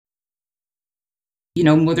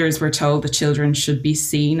Mothers were told that children should be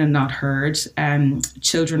seen and not heard.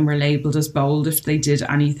 Children were labelled as bold if they did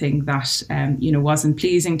anything that, wasn't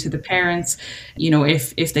pleasing to the parents.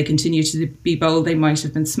 If they continued to be bold, they might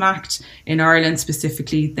have been smacked. In Ireland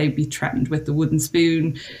specifically, they'd be threatened with the wooden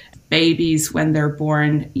spoon. Babies, when they're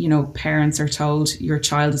born, parents are told your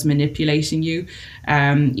child is manipulating you.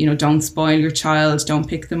 Don't spoil your child, don't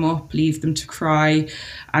pick them up, leave them to cry.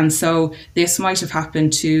 And so this might have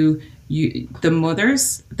happened to the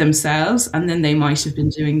mothers themselves, and then they might have been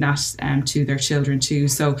doing that to their children too.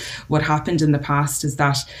 So what happened in the past is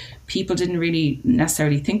that people didn't really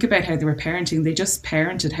necessarily think about how they were parenting. They just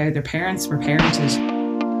parented how their parents were parented.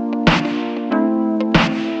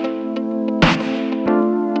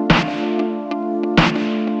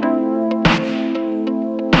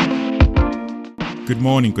 Good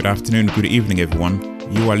morning, good afternoon, good evening, everyone.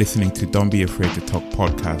 You are listening to Don't Be Afraid to Talk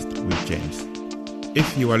podcast with James.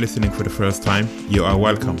 If you are listening for the first time, you are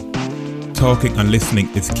welcome. Talking and listening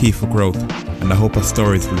is key for growth, and I hope our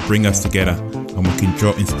stories will bring us together and we can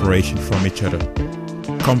draw inspiration from each other.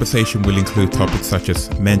 Conversation will include topics such as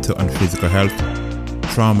mental and physical health,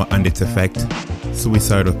 trauma and its effect,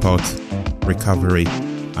 suicidal thoughts, recovery,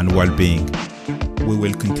 and well-being. We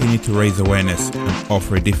will continue to raise awareness and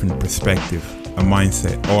offer a different perspective, a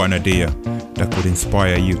mindset or an idea that could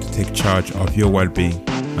inspire you to take charge of your well-being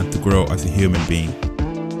and to grow as a human being.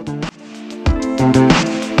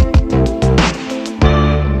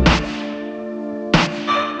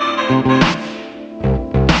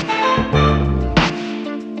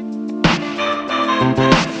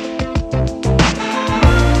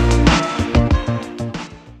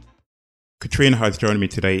 Katrina has joined me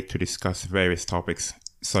today to discuss various topics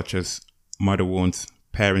such as mother wounds,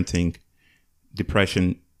 parenting,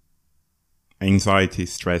 depression, anxiety,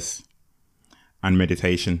 stress, and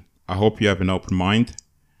meditation. I hope you have an open mind,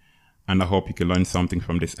 and I hope you can learn something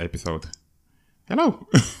from this episode. Hello.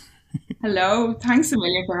 Hello. Thanks a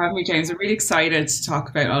million for having me, James. I'm really excited to talk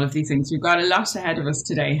about all of these things. We've got a lot ahead of us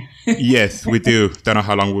today. Yes, we do. Don't know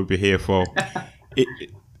how long we'll be here for.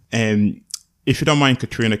 If you don't mind,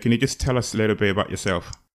 Katrina, can you just tell us a little bit about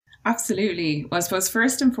yourself? Absolutely. Well, I suppose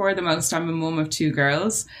first and foremost, I'm a mum of two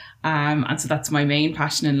girls. And so that's my main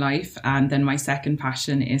passion in life. And then my second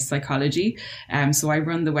passion is psychology. So I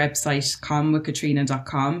run the website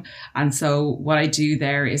calmwithkatrina.com. And so what I do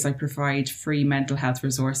there is I provide free mental health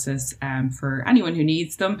resources for anyone who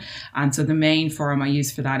needs them. And so the main forum I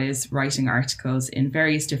use for that is writing articles in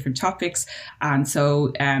various different topics. And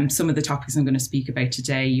so some of the topics I'm going to speak about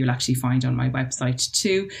today, you'll actually find on my website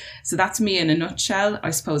too. So that's me in a nutshell.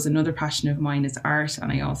 I suppose another passion of mine is art.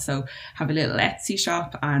 And I also have a little Etsy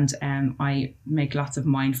shop, and I make lots of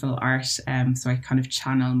mindful art. So I kind of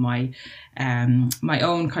channel my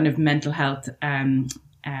own kind of mental health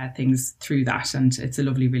things through that. And it's a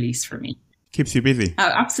lovely release for me. Keeps you busy.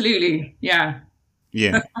 Absolutely. Yeah.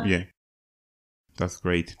 Yeah. That's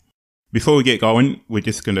great. Before we get going, we're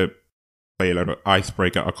just going to play a little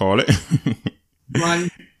icebreaker, I call it.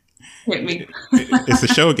 One. Hit me. It's a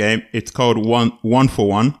show game. It's called One for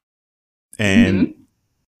One. And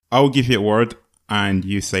I'll give you a word, and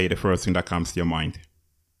you say the first thing that comes to your mind.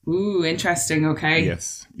 Ooh, interesting. Okay.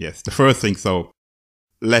 Yes. The first thing. So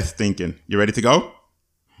less thinking. You ready to go?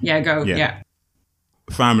 Yeah, go. Yeah.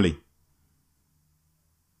 Family.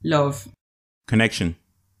 Love. Connection.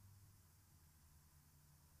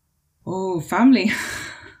 Oh, family.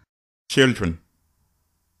 Children.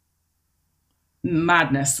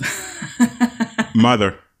 Madness.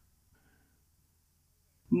 Mother.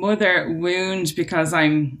 Mother wound, because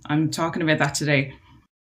I'm talking about that today.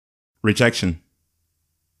 Rejection.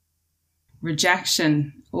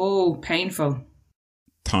 Oh, painful.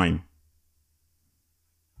 Time.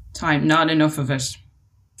 Not enough of it.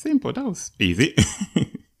 Simple. That was easy.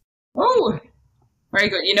 Oh, very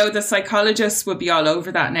good. The psychologists would be all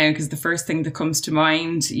over that now, because the first thing that comes to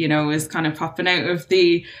mind, is kind of popping out of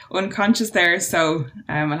the unconscious there. So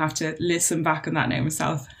I'll have to listen back on that now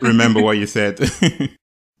myself. Remember what you said.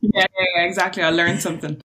 Yeah, exactly. I'll learn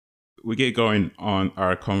something. We get going on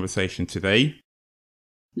our conversation today.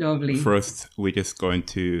 Lovely. First, we're just going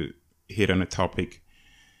to hit on a topic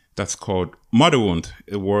that's called mother wound,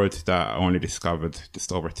 a word that I only discovered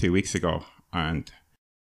just over 2 weeks ago. And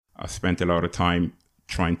I spent a lot of time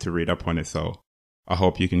trying to read up on it. So I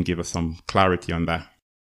hope you can give us some clarity on that.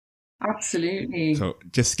 Absolutely. So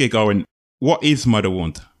just get going. What is mother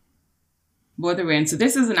wound? Mother wound. So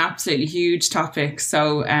this is an absolutely huge topic.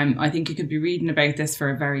 So I think you could be reading about this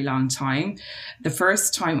for a very long time. The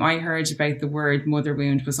first time I heard about the word mother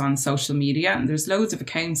wound was on social media, and there's loads of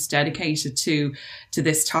accounts dedicated to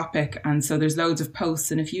this topic. And so there's loads of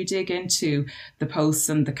posts. And if you dig into the posts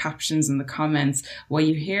and the captions and the comments, what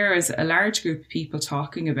you hear is a large group of people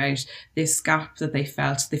talking about this gap that they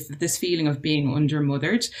felt, this feeling of being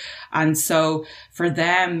undermothered. And so for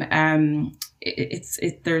them,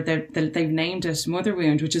 they've named it mother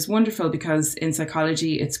wound, which is wonderful, because in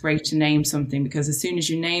psychology it's great to name something, because as soon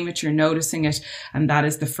as you name it, you're noticing it, and that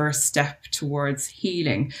is the first step towards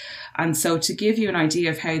healing. And so to give you an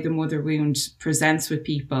idea of how the mother wound presents with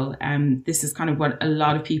people, this is kind of what a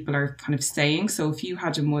lot of people are kind of saying. So if you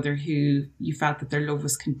had a mother who you felt that their love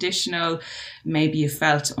was conditional, maybe you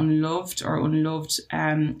felt unloved,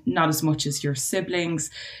 not as much as your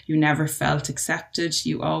siblings, you never felt accepted,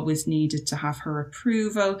 you always needed to have her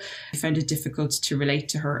approval, you found it difficult to relate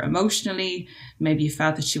to her emotionally, maybe you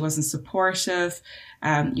felt that she wasn't supportive,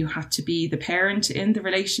 you had to be the parent in the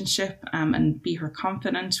relationship and be her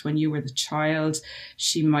confidant when you were the child,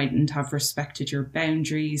 she mightn't have respected your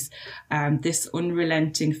boundaries, this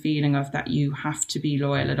unrelenting feeling of that you have to be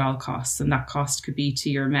loyal at all costs, and that cost could be to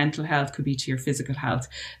your mental health, could be to your physical health,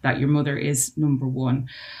 that your mother is number one.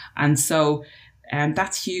 And so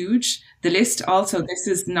that's huge. The list also, this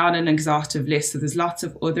is not an exhaustive list, so there's lots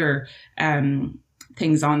of other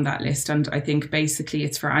things on that list. And I think basically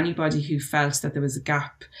it's for anybody who felt that there was a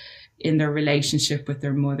gap in their relationship with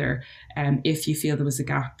their mother. If you feel there was a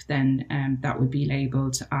gap, then that would be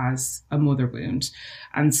labelled as a mother wound.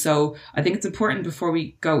 And so I think it's important, before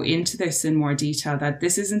we go into this in more detail, that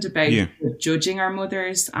this isn't about judging our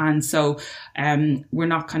mothers. And so we're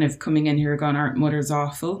not kind of coming in here going, our mother's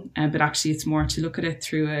awful, but actually it's more to look at it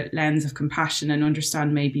through a lens of compassion and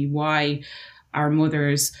understand maybe why our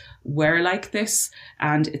mothers were like this.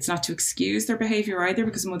 And it's not to excuse their behaviour either,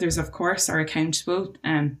 because mothers, of course, are accountable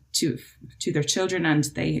to their children, and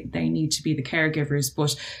they need to be the caregivers.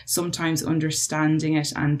 But sometimes understanding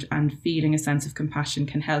it and feeling a sense of compassion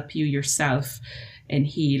can help you yourself in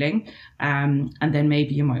healing. And then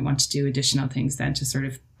maybe you might want to do additional things then to sort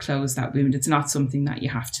of close that wound. It's not something that you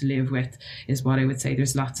have to live with, is what I would say.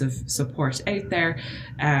 There's lots of support out there.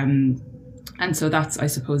 And so that's, I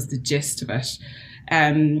suppose, the gist of it.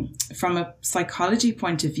 From a psychology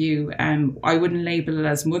point of view, I wouldn't label it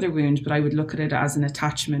as mother wound, but I would look at it as an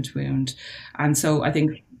attachment wound. And so I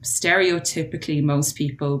think stereotypically most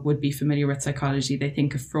people would be familiar with psychology. They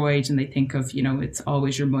think of Freud and they think of, it's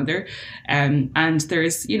always your mother. And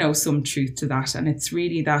there's, some truth to that. And it's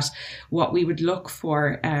really that what we would look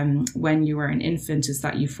for when you are an infant is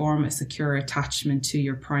that you form a secure attachment to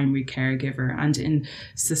your primary caregiver. And in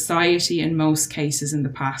society, in most cases in the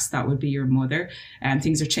past, that would be your mother.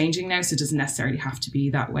 Things are changing now, so it doesn't necessarily have to be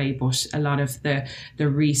that way. But a lot of the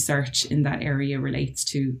research in that area relates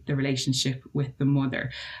to the relationship with the mother.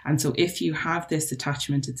 And so if you have this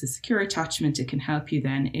attachment, it's a secure attachment. It can help you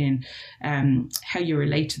then in how you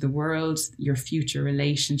relate to the world, your future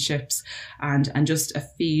relationships, and just a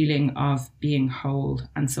feeling of being whole.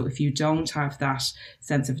 And so if you don't have that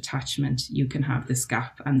sense of attachment, you can have this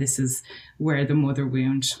gap. And this is where the mother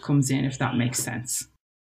wound comes in, if that makes sense.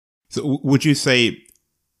 So would you say,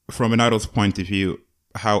 from an adult's point of view,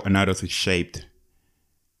 how an adult is shaped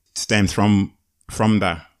stems from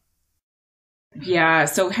that? Yeah,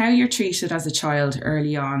 so how you're treated as a child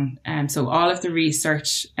early on. So all of the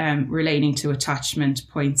research relating to attachment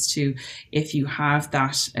points to, if you have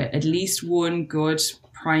that, at least one good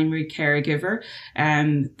primary caregiver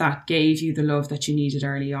that gave you the love that you needed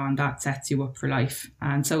early on, that sets you up for life.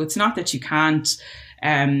 And so it's not that you can't,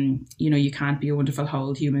 you can't be a wonderful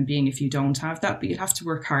whole human being if you don't have that, but you'd have to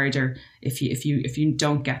work harder if you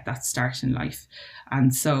don't get that start in life.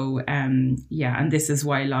 And so, and this is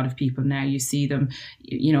why a lot of people now, you see them,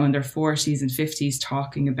 in their 40s and 50s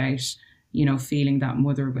talking about, feeling that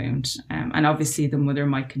mother wound. And obviously the mother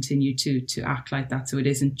might continue to act like that. So it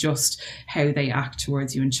isn't just how they act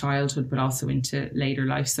towards you in childhood, but also into later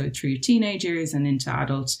life. So through your teenage years and into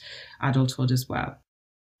adulthood as well.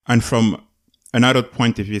 And from an adult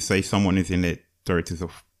point of view, say someone is in their 30s or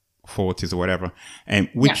 40s or whatever,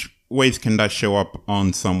 which ways can that show up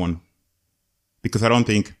on someone? Because I don't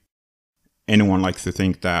think anyone likes to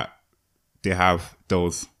think that they have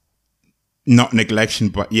those, not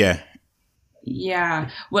neglection, but Yeah.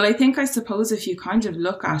 Well, I suppose if you kind of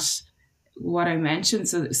look at what I mentioned,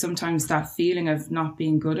 so sometimes that feeling of not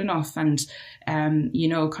being good enough and,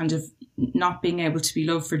 kind of not being able to be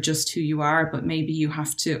loved for just who you are, but maybe you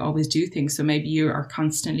have to always do things. So maybe you are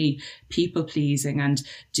constantly people pleasing and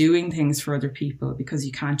doing things for other people because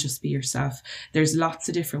you can't just be yourself. There's lots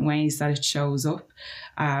of different ways that it shows up.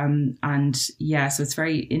 So it's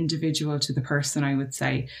very individual to the person, I would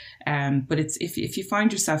say. But it's if you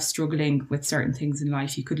find yourself struggling with certain things in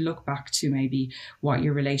life, you could look back to maybe what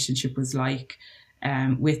your relationship was like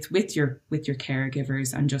with your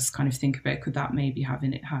caregivers, and just kind of think about, could that maybe have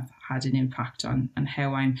had an impact on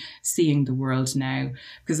how I'm seeing the world now?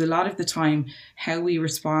 Because a lot of the time, how we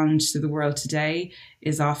respond to the world today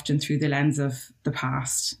is often through the lens of the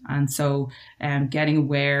past. And so getting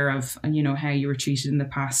aware of, how you were treated in the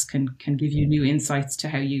past can give you new insights to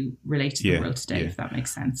how you relate to the world today, if that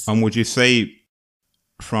makes sense. And would you say,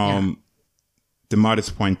 from the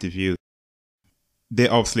mother's point of view,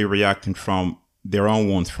 they're obviously reacting from their own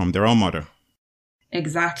wounds, from their own mother?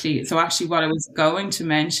 Exactly. So actually what I was going to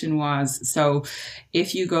mention was, so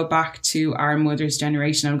if you go back to our mother's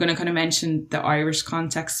generation, I'm going to kind of mention the Irish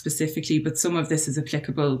context specifically, but some of this is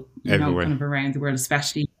applicable, everywhere, kind of around the world,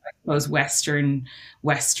 especially those Western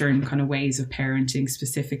kind of ways of parenting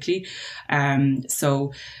specifically.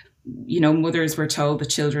 Mothers were told that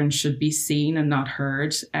children should be seen and not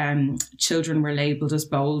heard. Children were labelled as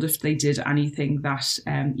bold if they did anything that,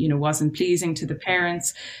 wasn't pleasing to the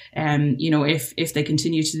parents. If they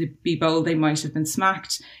continued to be bold, they might have been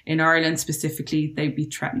smacked. In Ireland specifically, they'd be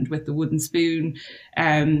threatened with the wooden spoon.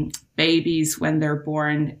 Babies, when they're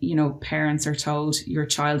born, parents are told your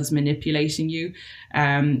child is manipulating you.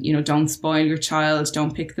 Don't spoil your child,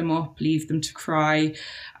 don't pick them up, leave them to cry.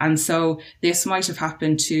 And so this might have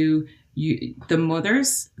happened to the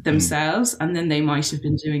mothers themselves, and then they might have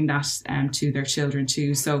been doing that to their children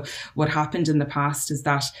too. So what happened in the past is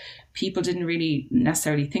that people didn't really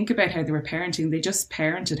necessarily think about how they were parenting. They just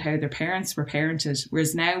parented how their parents were parented.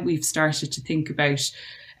 Whereas now we've started to think about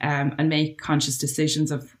and make conscious decisions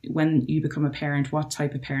of, when you become a parent, what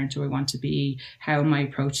type of parent do I want to be? How am I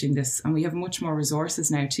approaching this? And we have much more resources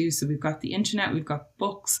now too. So we've got the internet, we've got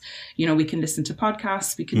books, we can listen to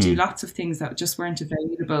podcasts, we can do lots of things that just weren't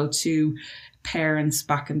available to parents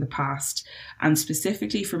back in the past. And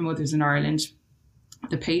specifically for mothers in Ireland,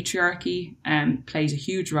 the patriarchy played a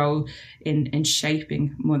huge role in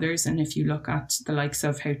shaping mothers. And if you look at the likes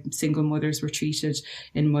of how single mothers were treated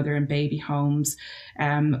in mother and baby homes,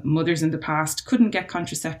 mothers in the past couldn't get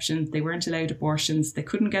contraception, they weren't allowed abortions, they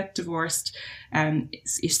couldn't get divorced.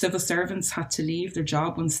 Civil servants had to leave their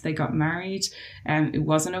job once they got married. It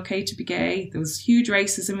wasn't okay to be gay. There was huge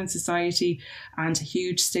racism in society and a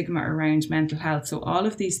huge stigma around mental health. So all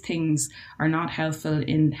of these things are not helpful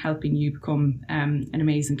in helping you become an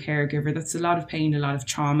amazing caregiver. That's a lot of pain, a lot of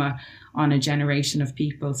trauma on a generation of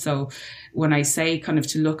people. So when I say kind of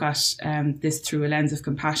to look at this through a lens of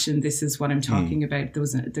compassion, this is what I'm talking about.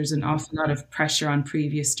 There's an awful lot of pressure on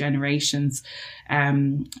previous generations,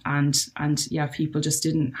 and people just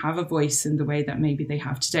didn't have a voice in the way that maybe they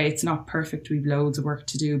have today. It's not perfect. We've loads of work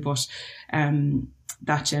to do, but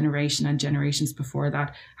that generation and generations before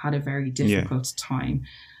that had a very difficult time.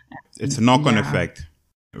 It's a knock-on effect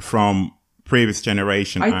from previous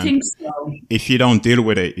generation. I think so. If you don't deal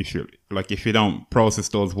with it, if you don't process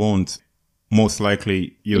those wounds, most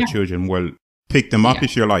likely your children will pick them up,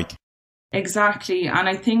 if you like. Exactly. And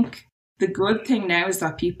I think the good thing now is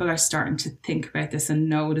that people are starting to think about this and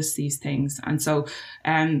notice these things. And so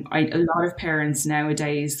a lot of parents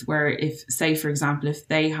nowadays, where if, say, for example, if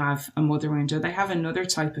they have a mother wound or they have another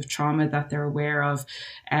type of trauma that they're aware of,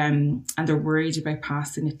 and they're worried about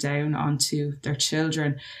passing it down onto their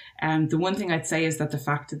children, the one thing I'd say is that the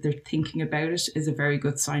fact that they're thinking about it is a very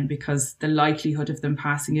good sign, because the likelihood of them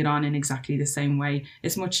passing it on in exactly the same way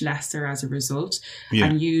is much lesser as a result. Yeah.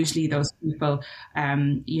 And usually those people,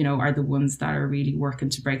 are the ones that are really working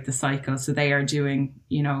to break the cycle. So they are doing,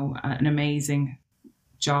 an amazing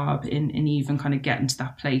job in even kind of getting to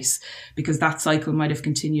that place, because that cycle might have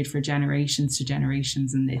continued for generations to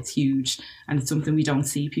generations, and it's huge. And it's something we don't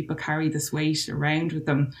see. People carry this weight around with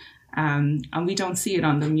them. And we don't see it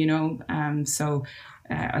on them, so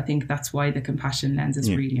I think that's why the compassion lens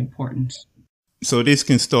is really important. So this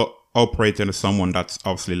can still operate on someone that's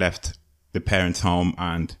obviously left the parents' home,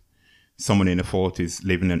 and someone in the 40s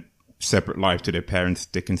living a separate life to their parents.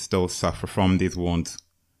 They can still suffer from these wounds.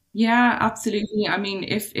 Yeah, absolutely. I mean,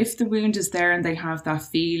 if the wound is there and they have that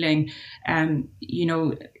feeling, if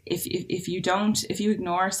you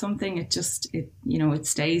ignore something, it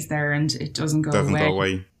stays there and it doesn't go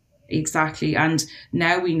away. Exactly. And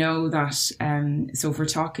now we know that, so if we're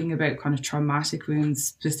talking about kind of traumatic wounds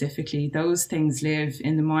specifically, those things live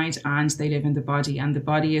in the mind and they live in the body. And the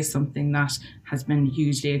body is something that has been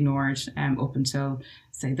hugely ignored up until,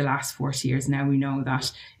 say, the last 40 years. Now we know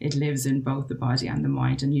that it lives in both the body and the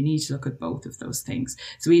mind, and you need to look at both of those things.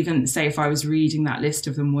 So even, say, if I was reading that list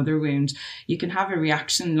of the mother wound, you can have a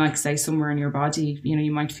reaction, like, say, somewhere in your body,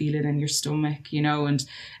 you might feel it in your stomach,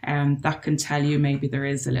 and that can tell you maybe there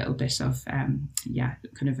is a little bit of, kind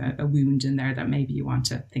of a wound in there that maybe you want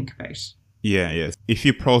to think about. Yeah, yes. If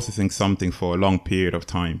you're processing something for a long period of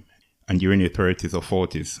time and you're in your 30s or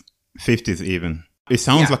 40s, 50s even, it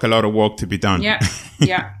sounds like a lot of work to be done. Yeah.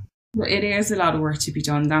 Well, it is a lot of work to be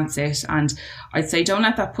done. That's it. And I'd say don't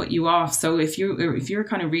let that put you off. So if you're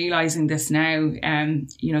kind of realizing this now,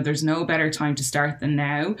 there's no better time to start than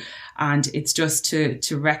now. And it's just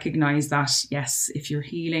to recognize that, yes, if you're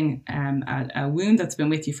healing a wound that's been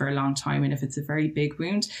with you for a long time, and if it's a very big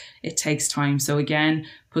wound, it takes time. So again,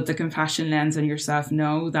 put the compassion lens on yourself.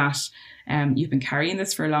 Know that you've been carrying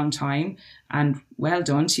this for a long time, and well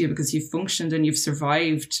done to you, because you've functioned and you've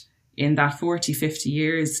survived in that 40, 50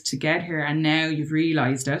 years to get here, and now you've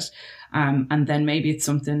realized it. And then maybe it's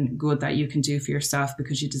something good that you can do for yourself,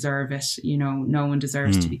 because you deserve it. No one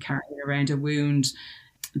deserves to be carrying around a wound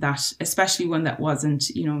that, especially one that wasn't,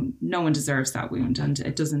 no one deserves that wound, and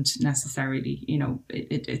it doesn't necessarily,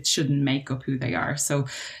 it shouldn't make up who they are. So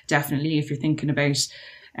definitely, if you're thinking about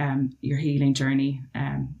your healing journey,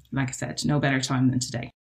 like I said, no better time than today.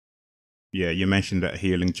 Yeah, you mentioned that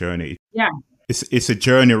healing journey. Yeah. It's a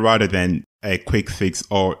journey rather than a quick fix,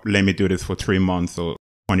 or let me do this for 3 months or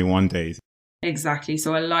 21 days. Exactly.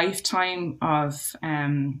 So a lifetime of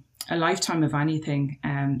anything,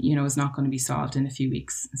 is not going to be solved in a few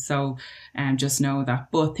weeks. So just know that,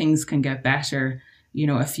 but things can get better,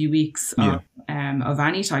 a few weeks of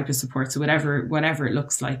any type of support. So whatever it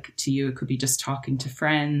looks like to you, it could be just talking to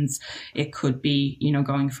friends. It could be,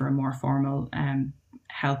 going for a more formal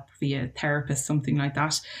help via therapist, something like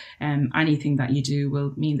that. Anything that you do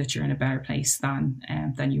will mean that you're in a better place than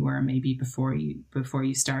you were maybe before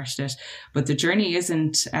you started it. But the journey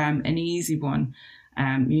isn't an easy one.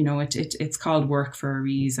 It's called work for a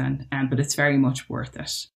reason, but it's very much worth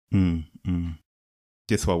it.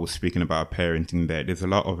 Just what we're speaking about parenting there. There's a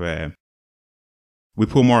lot of we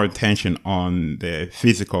put more attention on the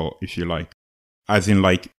physical, if you like, as in,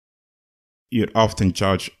 like, you'd often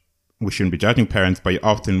judge. We shouldn't be judging parents, but you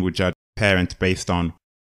often would judge parents based on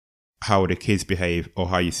how the kids behave or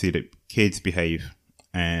how you see the kids behave,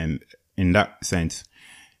 and in that sense.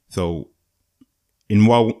 So in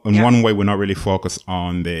one way, we're not really focused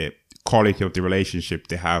on the quality of the relationship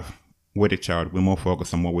they have with a child. We're more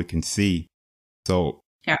focused on what we can see. So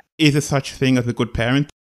is there such thing as a good parent?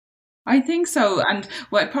 I think so. And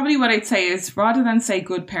what I'd say is, rather than say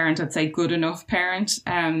good parent, I'd say good enough parent. So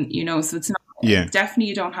it's not, definitely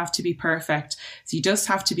you don't have to be perfect. So you just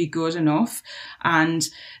have to be good enough. And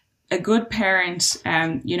a good parent,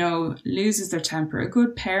 loses their temper. A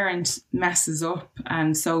good parent messes up.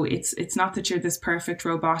 And so it's not that you're this perfect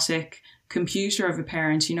robotic computer of a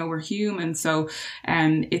parent. We're human. So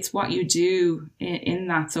it's what you do in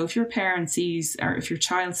that. So if your parent sees, or if your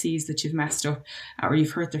child sees that you've messed up or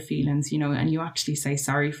you've hurt their feelings, and you actually say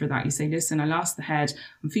sorry for that. You say, listen, I lost the head.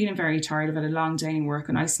 I'm feeling very tired. I've had a long day in work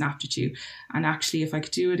and I snapped at you. And actually, if I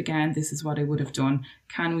could do it again, this is what I would have done.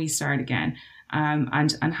 Can we start again?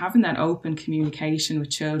 And having that open communication with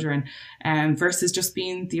children, versus just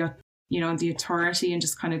being the authority and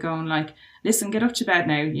just kind of going like, listen, get up to bed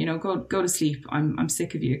now, go to sleep. I'm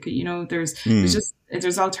sick of you.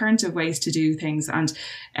 There's alternative ways to do things. And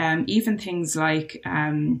even things like,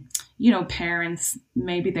 parents,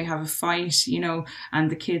 maybe they have a fight, and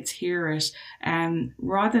the kids hear it.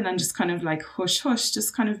 Rather than just kind of like hush,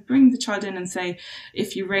 just kind of bring the child in and say,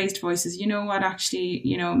 if you raised voices, you know what, actually,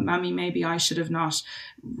 Mommy, maybe I should have not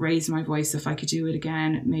raised my voice. If I could do it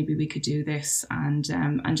again, maybe we could do this. And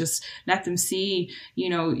just let them see,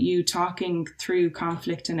 you talking through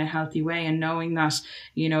conflict in a healthy way, and knowing that,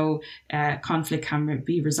 conflict can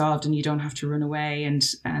be resolved and you don't have to run away and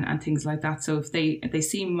things like that. So if they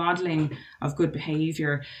see modeling of good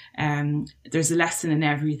behavior, there's a lesson in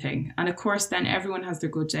everything. And of course, then everyone has their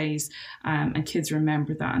good days, and kids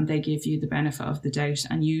remember that, and they give you the benefit of the doubt,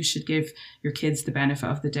 and you should give your kids the benefit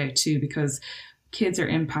of the doubt too, because kids are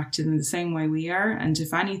impacted in the same way we are. And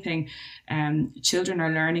if anything, children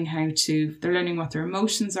are learning they're learning what their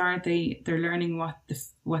emotions are. They're learning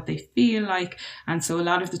what they feel like. And so a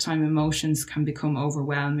lot of the time emotions can become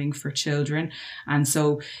overwhelming for children. And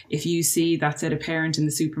so if you see that's at a parent in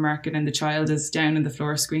the supermarket and the child is down on the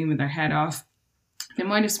floor screaming their head off, they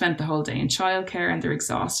might have spent the whole day in childcare and they're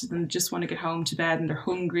exhausted and just want to get home to bed and they're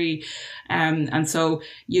hungry. And so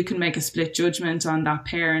you can make a split judgment on that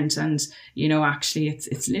parent. And, you know, actually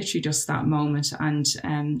it's literally just that moment.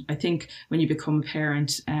 And I think when you become a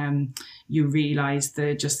parent, you realize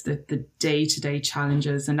the day-to-day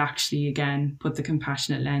challenges, and actually, again, put the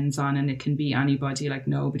compassionate lens on, and it can be anybody. Like,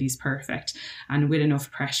 nobody's perfect. And with enough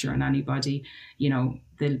pressure on anybody, you know,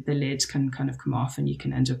 the lid can kind of come off and you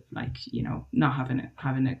can end up, like, you know, not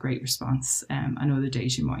having a great response. And other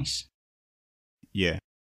days you might. Yeah.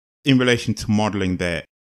 In relation to modeling the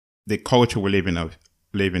culture we're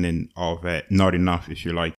living in of not enough, if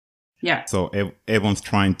you like. Yeah. So everyone's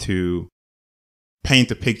trying to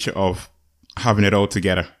paint a picture of having it all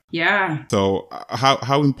together. Yeah. So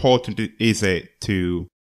how important is it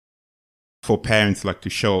for parents, like,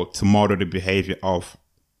 to model the behavior of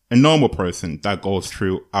a normal person that goes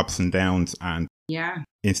through ups and downs, and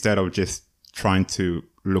instead of just trying to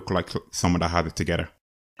look like someone that has it together?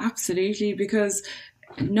 Absolutely, because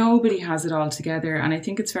nobody has it all together. And I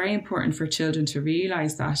think it's very important for children to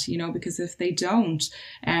realize that, you know, because if they don't,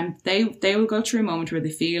 they will go through a moment where they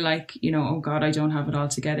feel like, you know, oh God, I don't have it all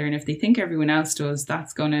together. And if they think everyone else does,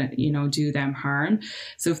 that's going to, you know, do them harm.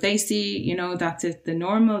 So if they see, you know, that the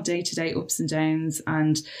normal day-to-day ups and downs,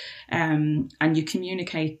 and you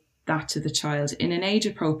communicate that to the child in an age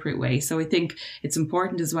appropriate way. So I think it's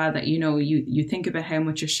important as well that, you know, you think about how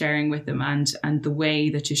much you're sharing with them and the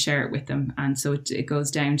way that you share it with them. And so it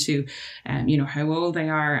goes down to, you know, how old they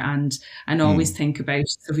are, and always think about,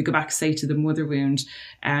 so if we go back, say, to the mother wound,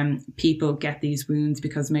 people get these wounds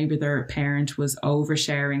because maybe their parent was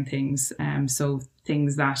oversharing things. So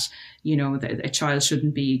things that, you know, that a child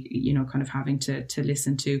shouldn't be, you know, kind of having to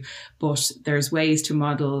listen to. But there's ways to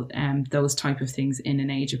model those type of things in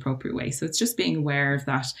an age appropriate way. So it's just being aware of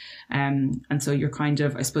that. And so you're kind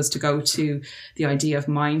of, I suppose, to go to the idea of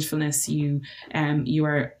mindfulness, you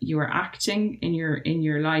are acting in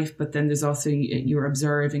your life, but then there's also, you're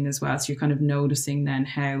observing as well. So you're kind of noticing then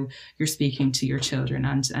how you're speaking to your children,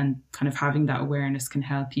 and kind of having that awareness can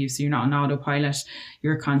help you. So you're not on autopilot,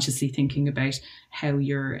 you're consciously thinking about how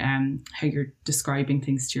you're describing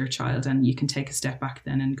things to your child, and you can take a step back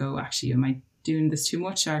then and go, actually, am I doing this too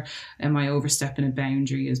much, or am I overstepping a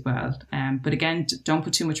boundary as well? But again, don't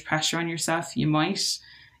put too much pressure on yourself. You might,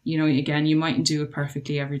 you know, again, you mightn't do it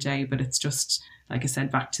perfectly every day, but it's just, like I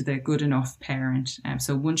said, back to the good enough parent.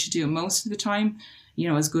 So once you do it most of the time, you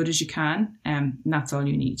know, as good as you can, and that's all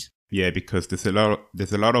you need. Yeah, because there's a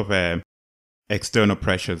lot of external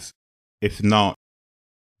pressures, if not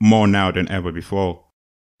more now than ever before.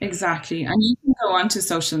 Exactly. And you can go onto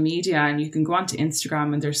social media and you can go onto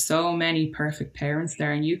Instagram, and there's so many perfect parents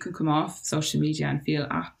there, and you can come off social media and feel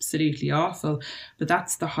absolutely awful. But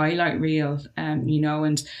that's the highlight reel, you know,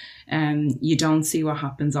 and you don't see what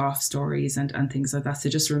happens off stories and things like that. So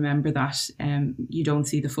just remember that you don't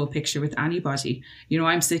see the full picture with anybody. You know,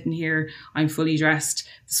 I'm sitting here, I'm fully dressed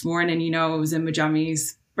this morning, you know, I was in my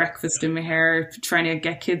jammies, breakfast in my hair, trying to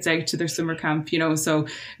get kids out to their summer camp, you know, so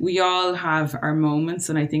we all have our moments,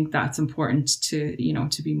 and I think that's important to, you know,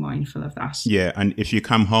 to be mindful of that. Yeah, and if you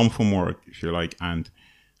come home from work, if you like, and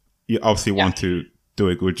you obviously want to do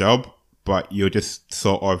a good job, but you're just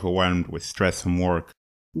so overwhelmed with stress from work.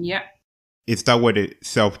 Yeah. It's that where the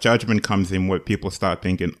self-judgment comes in, where people start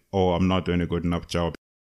thinking, oh, I'm not doing a good enough job.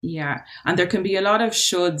 Yeah. And there can be a lot of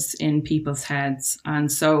shoulds in people's heads. And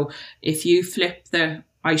so if you flip the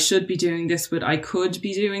I should be doing this, but I could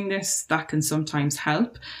be doing this, that can sometimes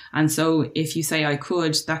help. And so if you say I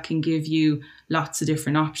could, that can give you lots of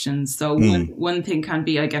different options. So one thing can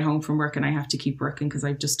be I get home from work and I have to keep working because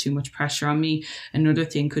I've just too much pressure on me. Another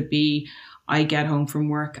thing could be I get home from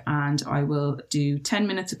work and I will do 10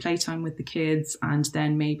 minutes of playtime with the kids, and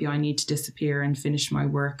then maybe I need to disappear and finish my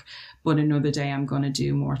work. But another day I'm going to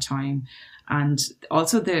do more time. And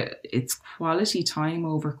also it's quality time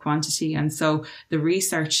over quantity. And so the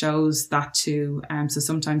research shows that too. So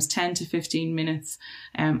sometimes 10 to 15 minutes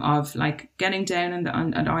of like getting down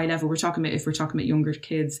at eye level. If we're talking about younger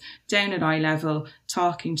kids, down at eye level,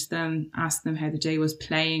 talking to them, ask them how the day was,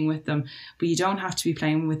 playing with them. But you don't have to be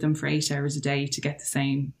playing with them for 8 hours a day to get the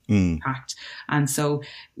same impact. And so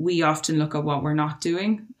we often look at what we're not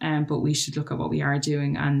doing, but we should look at what we are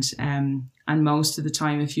doing. And most of the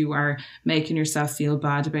time, if you are making yourself feel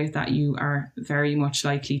bad about that, you are very much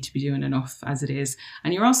likely to be doing enough as it is.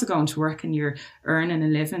 And you're also going to work and you're earning a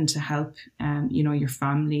living to help, your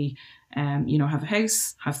family, have a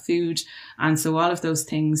house, have food. And so all of those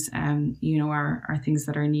things, are things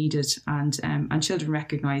that are needed and children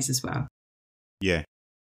recognise as well. Yeah.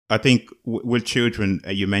 I think with children,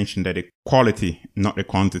 you mentioned that the quality, not the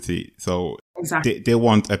quantity. So Exactly. They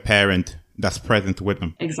want a parent that's present with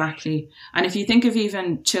them. Exactly. And if you think of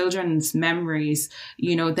even children's memories,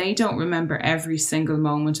 you know, they don't remember every single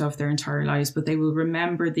moment of their entire lives, but they will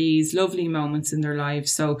remember these lovely moments in their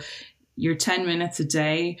lives. So your 10 minutes a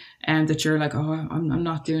day and that you're like, oh, I'm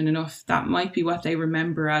not doing enough. That might be what they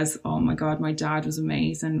remember as, oh my God, my dad was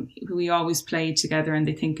amazing. We always played together, and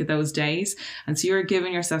they think of those days. And so you're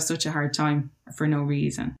giving yourself such a hard time for no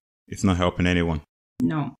reason. It's not helping anyone.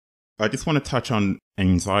 No. I just want to touch on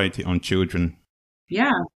anxiety on children.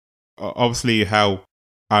 Yeah. Obviously, how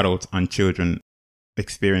adults and children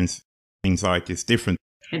experience anxiety is different.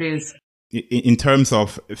 It is. In terms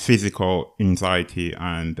of physical anxiety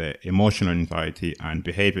and emotional anxiety and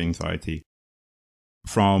behavior anxiety,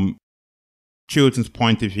 from children's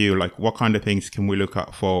point of view, like what kind of things can we look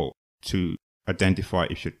at for to identify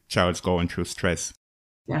if your child's going through stress?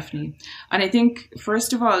 Definitely. And I think,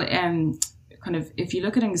 first of all, kind of, if you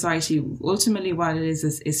look at anxiety, ultimately what it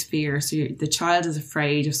is fear. So the child is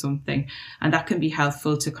afraid of something, and that can be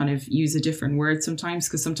helpful to kind of use a different word sometimes,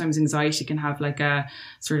 because sometimes anxiety can have like a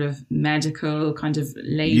sort of medical kind of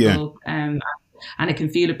label, and it can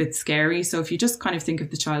feel a bit scary. So if you just kind of think of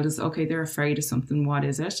the child as, okay, they're afraid of something, what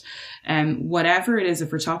is it? Whatever it is,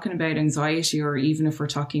 if we're talking about anxiety, or even if we're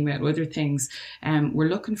talking about other things, we're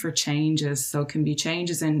looking for changes. So it can be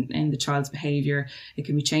changes in the child's behavior. It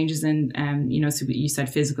can be changes in, so you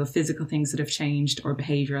said physical things that have changed, or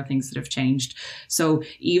behavioral things that have changed. So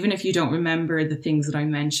even if you don't remember the things that I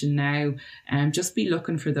mentioned now, just be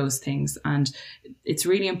looking for those things. And it's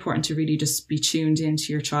really important to really just be tuned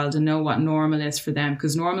into your child and know what normal is for them,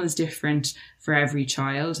 because normal is different for every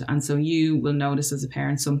child. And so you will notice as a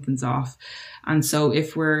parent something's off. And so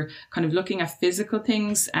if we're kind of looking at physical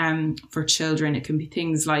things for children, it can be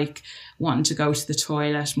things like wanting to go to the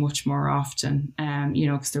toilet much more often,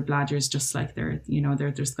 because their bladder is just like they're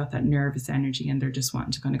just got that nervous energy, and they're just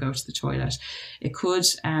wanting to kind of go to the toilet. It could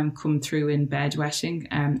come through in bedwetting,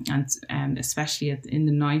 and especially in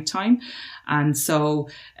the night time. And so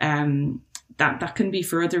that can be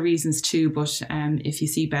for other reasons too, but if you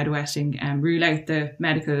see bedwetting, rule out the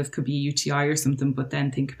medical, it could be UTI or something, but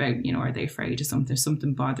then think about, are they afraid of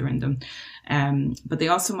something bothering them? But they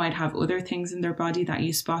also might have other things in their body that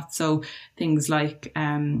you spot. So things like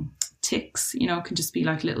tics, can just be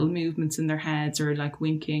like little movements in their heads, or like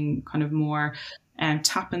winking, kind of more,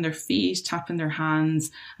 tapping their feet, tapping their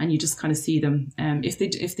hands, and you just kind of see them.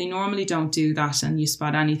 If they normally don't do that, and you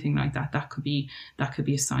spot anything like that, that could be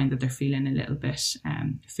a sign that they're feeling a little bit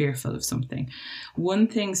fearful of something. One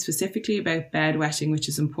thing specifically about bedwetting, which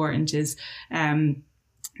is important, is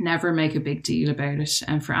never make a big deal about it.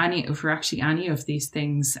 And for any of these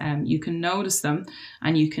things, you can notice them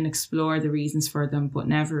and you can explore the reasons for them, but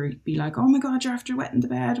never be like, oh my God, you're after wetting the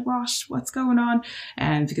bed. What's going on?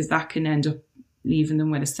 Because that can end up leaving them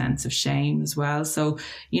with a sense of shame as well. So,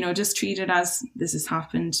 just treat it as this has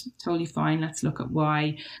happened, totally fine. Let's look at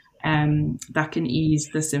why. That can ease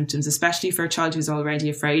the symptoms, especially for a child who's already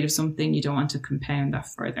afraid of something. You don't want to compound that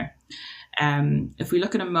further. If we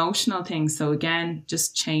look at emotional things, so again,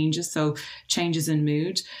 just changes. So changes in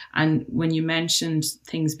mood. And when you mentioned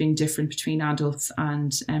things being different between adults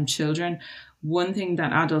and children, one thing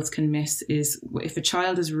that adults can miss is if a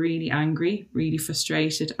child is really angry, really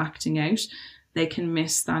frustrated, acting out, they can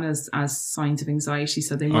miss that as signs of anxiety.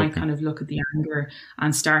 So they might kind of look at the anger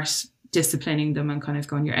and start disciplining them and kind of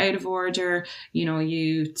going, you're out of order.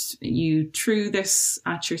 You threw this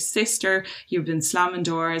at your sister. You've been slamming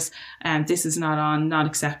doors, and this is not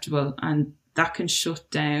acceptable. And that can shut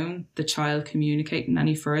down the child communicating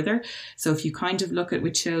any further. So if you kind of look at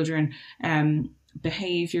with children,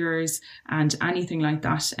 behaviors and anything like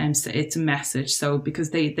that, so it's a message. So because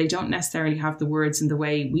they don't necessarily have the words in the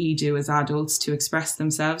way we do as adults to express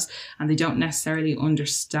themselves, and they don't necessarily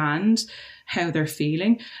understand how they're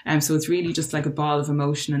feeling. So it's really just like a ball of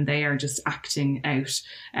emotion, and they are just acting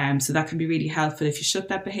out. So that can be really helpful. If you shut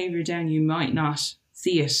that behavior down, you might not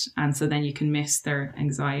see it, and so then you can miss their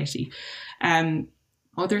anxiety.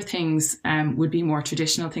 Other things would be more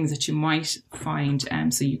traditional things that you might find.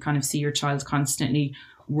 So you kind of see your child constantly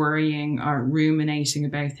worrying or ruminating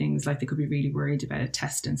about things, like they could be really worried about a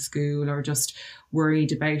test in school, or just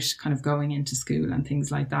worried about kind of going into school and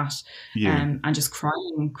things like that. And just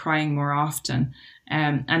crying more often.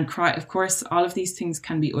 And cry, of course, all of these things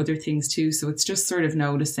can be other things too. So it's just sort of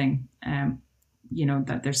noticing,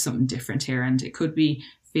 that there's something different here, and it could be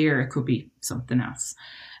fear, it could be something else.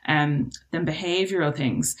 Then behavioral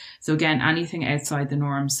things. So again, anything outside the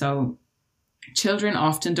norm. So Children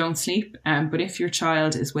often don't sleep, but if your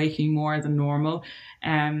child is waking more than normal,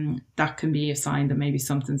 that can be a sign that maybe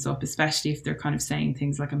something's up, especially if they're kind of saying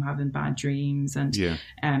things like, I'm having bad dreams, and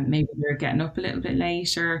maybe they're getting up a little bit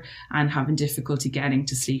later and having difficulty getting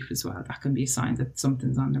to sleep as well. That can be a sign that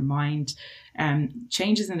something's on their mind.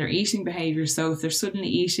 Changes in their eating behavior. So if they're suddenly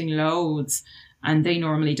eating loads and they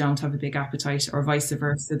normally don't have a big appetite, or vice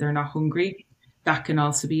versa, they're not hungry, that can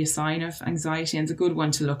also be a sign of anxiety, and it's a good one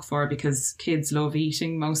to look for because kids love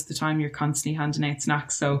eating most of the time. You're constantly handing out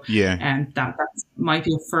snacks. So that might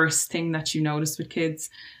be a first thing that you notice with kids.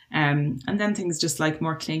 And then things just like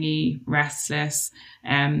more clingy, restless,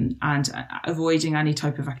 and avoiding any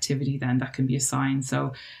type of activity, then that can be a sign.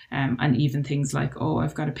 So, and even things like, oh,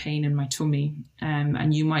 I've got a pain in my tummy.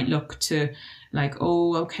 And you might look to like,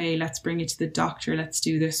 oh, okay, let's bring it to the doctor. Let's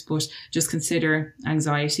do this. But just consider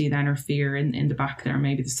anxiety then, or fear in the back there.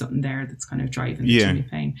 Maybe there's something there that's kind of driving the tummy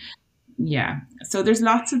pain. Yeah. So there's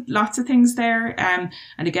lots of things there. And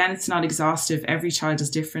again, it's not exhaustive. Every child is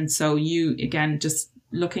different. So you, again, just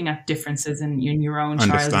looking at differences in your own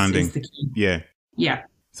child is the key. Yeah.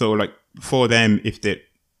 So like for them, if they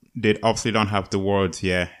obviously don't have the words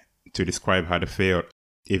to describe how they feel.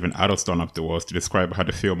 Even adults don't have the words to describe how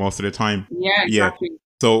they feel most of the time. Yeah, exactly. Yeah.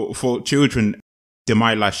 So for children, they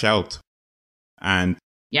might lash out, and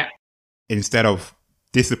instead of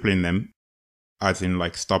disciplining them, as in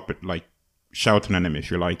like stop it, like shouting at them,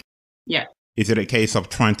 if you like. Yeah. Is it a case of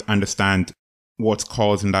trying to understand what's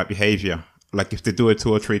causing that behavior? Like if they do it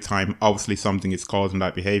 2 or 3 times, obviously something is causing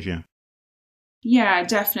that behavior. Yeah,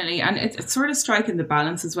 definitely. And it's sort of striking the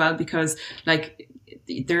balance as well, because like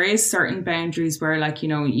there is certain boundaries where, like, you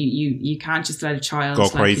know, you can't just let a child go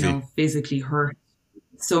crazy, like, you know, physically hurt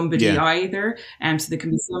somebody either. So there can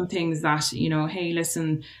be some things that, you know, hey,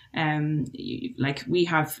 listen, like we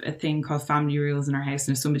have a thing called family rules in our house,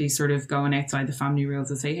 and if somebody's sort of going outside the family rules,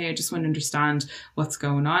 they'll say, hey, I just want to understand what's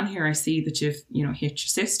going on here. I see that you've, you know, hit your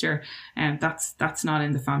sister, and that's not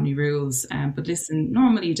in the family rules. But listen,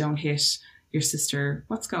 normally you don't hit your sister.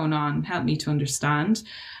 What's going on? Help me to understand.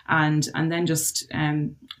 And then just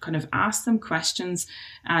kind of ask them questions,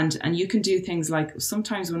 and you can do things like,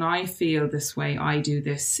 sometimes when I feel this way, I do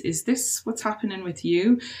this. Is this what's happening with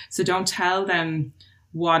you? So don't tell them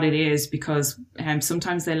what it is, because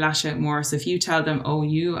sometimes they lash out more. So if you tell them, oh,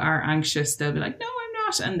 you are anxious, they'll be like, no, I'm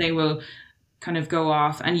not, and they will kind of go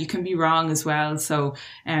off, and you can be wrong as well. So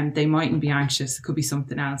they mightn't be anxious. It could be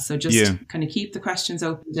something else. So just kind of keep the questions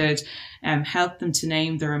open-ended, help them to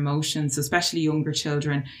name their emotions. So especially younger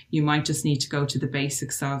children, you might just need to go to the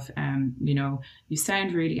basics of, you know, you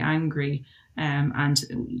sound really angry. And,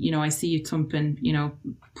 you know, I see you thumping, you know,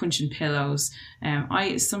 punching pillows.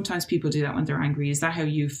 Sometimes people do that when they're angry. Is that how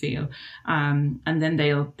you feel? And then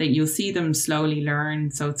you'll see them slowly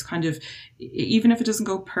learn. So it's kind of, even if it doesn't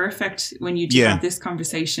go perfect when you do have this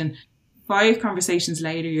conversation, 5 conversations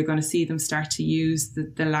later, you're going to see them start to use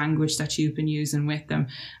the language that you've been using with them.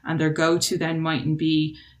 And their go-to then mightn't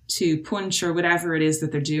be to punch or whatever it is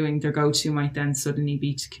that they're doing. Their go-to might then suddenly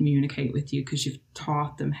be to communicate with you, because you've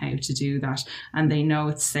taught them how to do that, and they know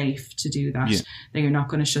it's safe to do that. That you're not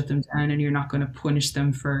going to shut them down, and you're not going to punish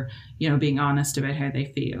them for, you know, being honest about how they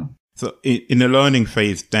feel. So in the learning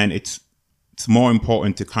phase, then it's more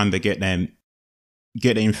important to kind of get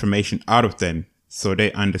the information out of them so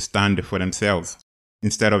they understand it for themselves,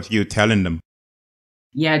 instead of you telling them.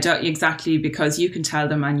 Yeah, exactly, because you can tell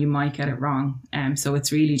them and you might get it wrong. So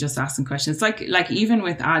it's really just asking questions. Like even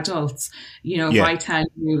with adults, you know, if I tell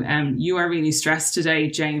you, you are really stressed today,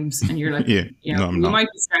 James, and you're like, you know, you might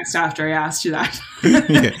be stressed after I asked you that.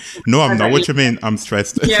 No, I'm not. What you mean? I'm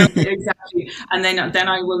stressed. Yeah, exactly. And then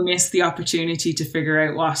I will miss the opportunity to figure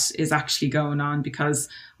out what is actually going on, because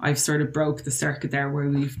I've sort of broke the circuit there where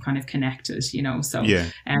we've kind of connected, you know. So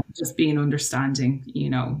just being understanding, you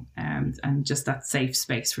know, and just that safe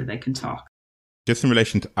space where they can talk. Just in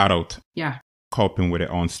relation to adult coping with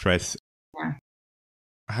their own stress. Yeah.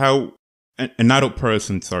 How an adult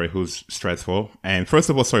person, who's stressful, and first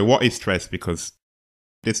of all, what is stress? Because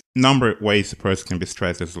there's a number of ways a person can be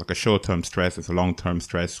stressed. There's like a short-term stress, there's a long-term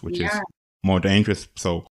stress, which is more dangerous.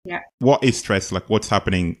 So what is stress? Like, what's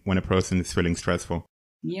happening when a person is feeling stressful?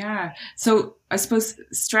 Yeah. So I suppose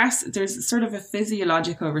stress, there's sort of a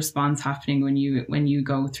physiological response happening when you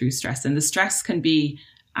go through stress, and the stress can be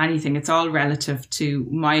anything. It's all relative. To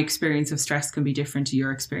my experience of stress can be different to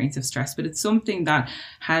your experience of stress, but it's something that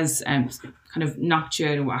has kind of knocked you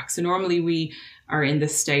out of whack. So normally we are in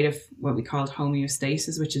this state of what we call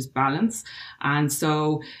homeostasis, which is balance. And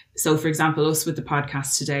so for example, us with the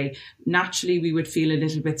podcast today, naturally we would feel a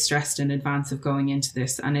little bit stressed in advance of going into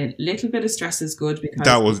this. And a little bit of stress is good because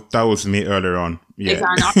that was me earlier on. Yeah.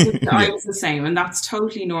 Exactly. I was the same, and that's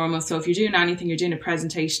totally normal. So if you're doing anything, you're doing a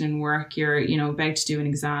presentation in work, you're, about to do an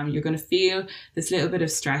exam, you're going to feel this little bit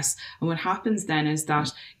of stress. And what happens then is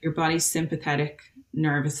that your body's sympathetic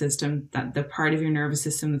nervous system, that the part of your nervous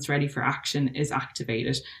system that's ready for action, is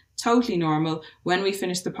activated. Totally normal. When we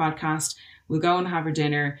finish the podcast, we'll go and have our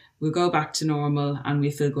dinner, we'll go back to normal, and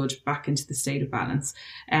we feel good, back into the state of balance.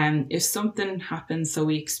 If something happens, so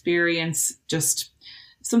we experience just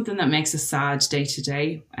something that makes us sad day to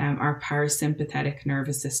day, our parasympathetic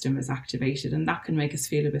nervous system is activated, and that can make us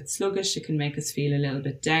feel a bit sluggish. It can make us feel a little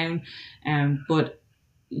bit down, but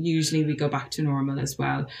usually we go back to normal as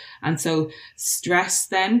well. And so stress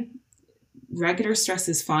then, regular stress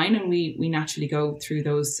is fine, and we naturally go through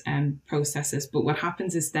those processes. But what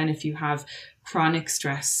happens is then if you have chronic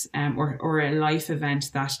stress or a life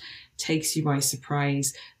event that takes you by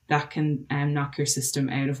surprise, that can knock your system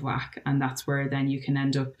out of whack. And that's where then you can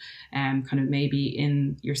end up kind of maybe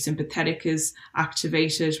in your sympathetic is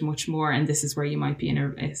activated much more. And this is where you might be in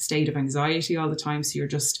a state of anxiety all the time. So you're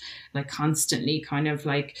just like constantly kind of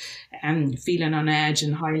like feeling on edge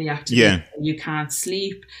and highly activated. Yeah. You can't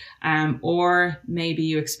sleep. Or maybe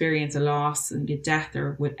you experience a loss and get death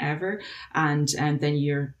or whatever. And then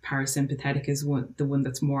your parasympathetic is the one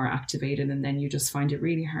that's more activated. And then you just find it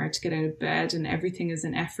really hard to get out of bed, and everything is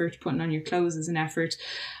an effort. Putting on your clothes is an effort.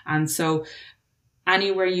 And so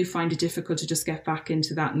anywhere you find it difficult to just get back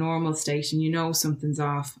into that normal state and something's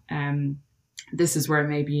off, this is where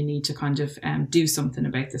maybe you need to kind of do something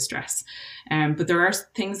about the stress. But there are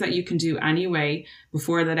things that you can do anyway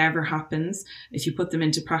before that ever happens. If you put them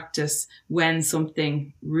into practice when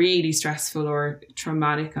something really stressful or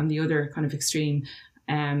traumatic on the other kind of extreme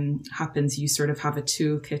happens, you sort of have a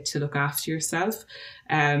toolkit to look after yourself.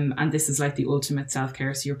 And this is like the ultimate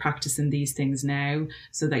self-care. So you're practicing these things now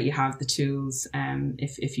so that you have the tools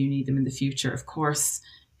if you need them in the future. Of course,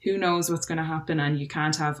 who knows what's going to happen, and you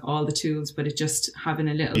can't have all the tools, but it just having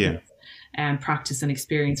a little bit practice and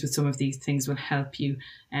experience with some of these things will help you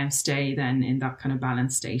stay then in that kind of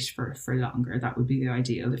balanced state for longer. That would be the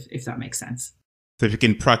ideal, if that makes sense. So if you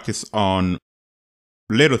can practice on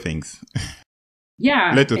little things.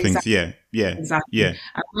 Yeah. Little things, yeah. Exactly. Yeah.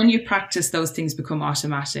 And when you practice, those things become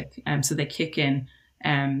automatic. So they kick in,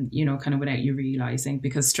 kind of without you realizing,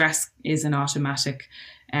 because stress is an automatic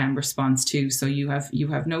response too. So you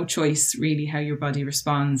have no choice really how your body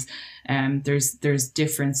responds. There's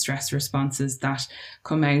different stress responses that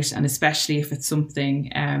come out, and especially if it's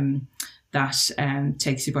something that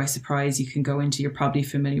takes you by surprise, you can go into, you're probably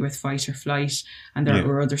familiar with fight or flight, and there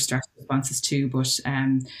are other stress responses too. But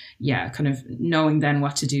kind of knowing then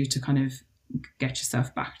what to do to kind of get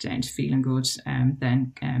yourself back down to feeling good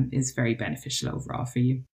then is very beneficial overall for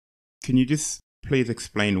you. Can you just please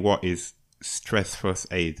explain what is stress first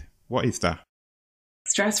aid? What is that?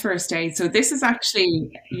 Stress first aid. So this is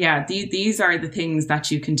actually, these are the things that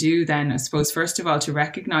you can do then, I suppose, first of all, to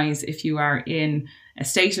recognize if you are in a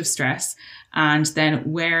state of stress, and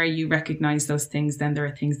then where you recognize those things, then there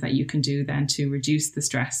are things that you can do then to reduce the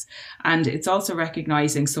stress. And it's also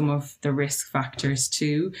recognizing some of the risk factors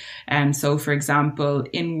too. So for example,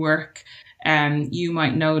 in work, you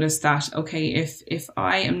might notice that, okay, if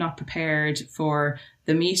I am not prepared for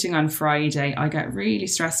the meeting on Friday, I get really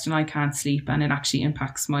stressed and I can't sleep, and it actually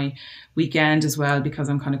impacts my weekend as well because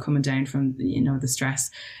I'm kind of coming down from, the stress.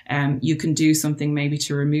 You can do something maybe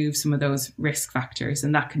to remove some of those risk factors,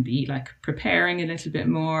 and that can be like preparing a little bit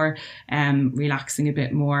more, relaxing a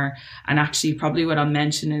bit more. And actually probably what I'll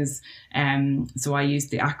mention is, so I use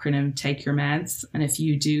the acronym Take Your Meds. And if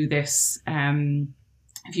you do this,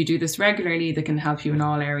 regularly, they can help you in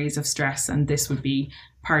all areas of stress. And this would be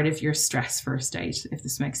part of your stress first aid, if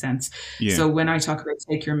this makes sense. Yeah. So when I talk about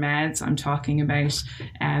Take Your Meds, I'm talking about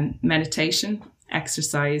meditation,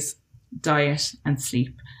 exercise, diet, and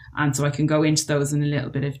sleep. And so I can go into those in a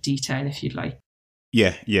little bit of detail if you'd like.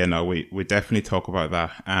 We definitely talk about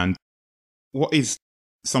that. And what is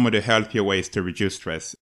some of the healthier ways to reduce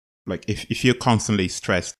stress? Like if you're constantly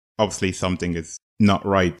stressed, obviously something is not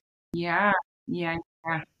right. Yeah.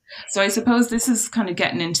 So I suppose this is kind of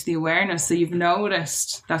getting into the awareness. So you've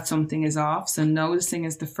noticed that something is off. So noticing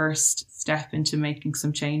is the first step into making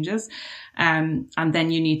some changes. And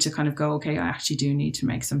then you need to kind of go, okay, I actually do need to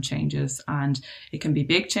make some changes. And it can be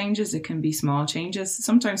big changes. It can be small changes.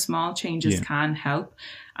 Sometimes small changes can help.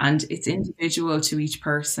 And it's individual to each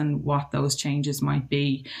person what those changes might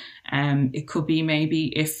be. It could be maybe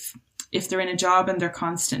if if they're in a job and they're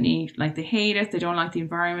constantly like, they hate it, they don't like the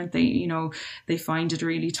environment, they find it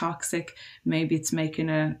really toxic, maybe it's making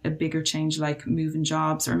a bigger change, like moving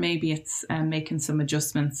jobs, or maybe it's making some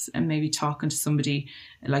adjustments and maybe talking to somebody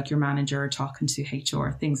like your manager or talking to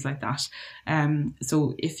HR, things like that.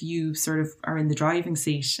 So if you sort of are in the driving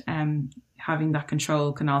seat, having that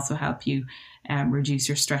control can also help you reduce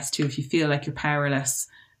your stress too. If you feel like you're powerless,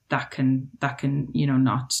 that can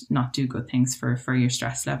not do good things for your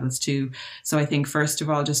stress levels too. So I think first of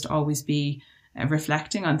all, just always be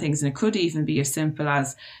reflecting on things, and it could even be as simple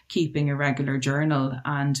as keeping a regular journal,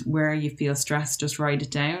 and where you feel stressed, just write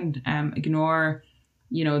it down. Ignore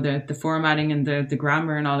the formatting and the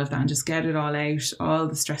grammar and all of that, and just get it all out, all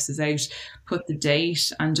the stresses out, put the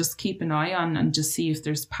date, and just keep an eye on and just see if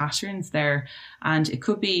there's patterns there. And it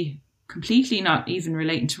could be completely not even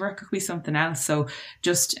relating to work, it could be something else. So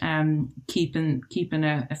just keeping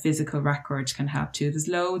a physical record can help too. There's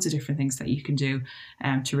loads of different things that you can do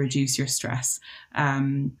to reduce your stress.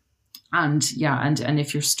 And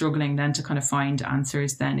if you're struggling then to kind of find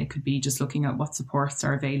answers, then it could be just looking at what supports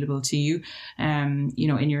are available to you, in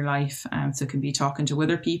your life. So it can be talking to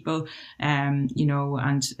other people, and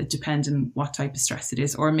depending what type of stress it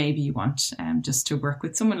is, or maybe you want just to work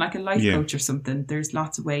with someone like a life coach or something. There's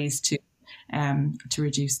lots of ways to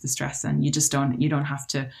reduce the stress, and you don't have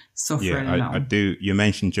to suffer alone. I do. You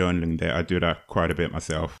mentioned journaling there. I do that quite a bit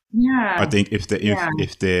myself. Yeah. I think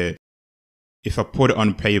if I put it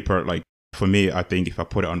on paper, like for me, I think if I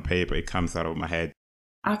put it on paper, it comes out of my head.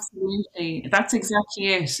 Absolutely. That's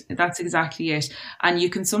exactly it. And you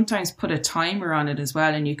can sometimes put a timer on it as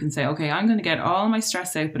well. And you can say, okay, I'm going to get all my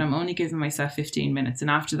stress out, but I'm only giving myself 15 minutes.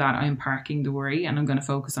 And after that, I'm parking the worry and I'm going to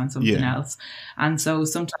focus on something else. And so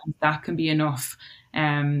sometimes that can be enough.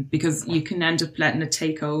 Because you can end up letting it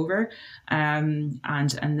take over, and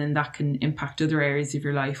then that can impact other areas of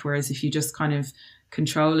your life. Whereas if you just kind of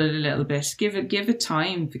control it a little bit, give it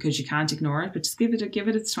time, because you can't ignore it, but just give it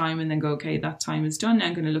its time, and then go, okay, that time is done. Now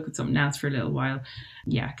I'm going to look at something else for a little while.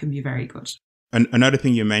 Yeah, it can be very good. And another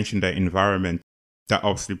thing you mentioned, the environment, that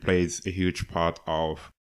obviously plays a huge part of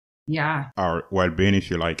our well-being, if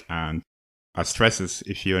you like, and our stresses.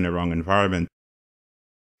 If you're in the wrong environment,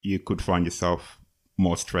 you could find yourself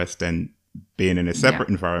more stressed than being in a separate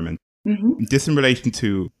environment. Mm-hmm. This in relation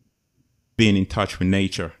to being in touch with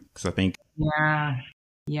nature, because I think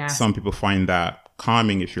some people find that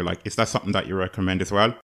calming, if you like. Is that something that you recommend as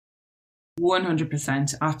well?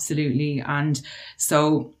 100%, absolutely. And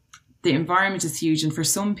so the environment is huge, and for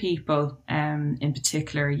some people in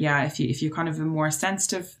particular, if you're kind of a more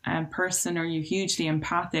sensitive person, or you're hugely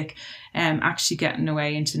empathic, actually getting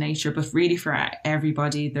away into nature. But really for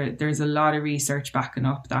everybody, there's a lot of research backing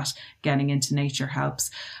up that getting into nature helps.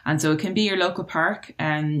 And so it can be your local park,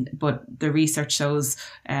 but the research shows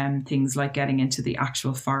things like getting into the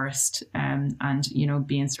actual forest, and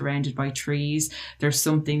being surrounded by trees. There's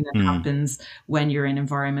something that happens when you're in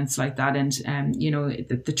environments like that, and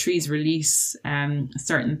the trees release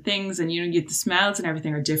certain things, and the smells and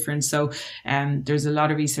everything are different. So there's a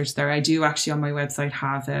lot of research there. I do actually on my website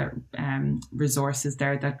have resources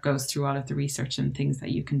there that goes through all of the research and things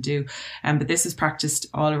that you can do. But this is practiced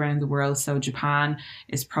all around the world. So Japan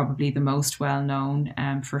is probably the most well known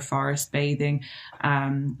for forest bathing,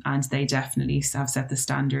 and they definitely have set the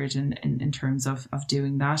standard in terms of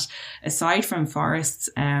doing that. Aside from forests,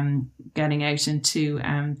 getting out into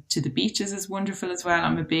to the beaches is wonderful as well.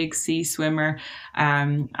 I'm a big sea swimmer,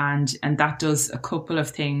 and that does a couple of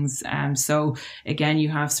things. So again, you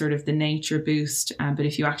have sort of the nature boost, but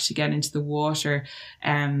if you actually get into the water,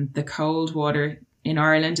 the cold water in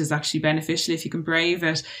Ireland is actually beneficial if you can brave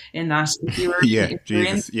it. In that,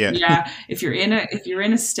 if you're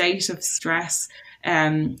in a state of stress,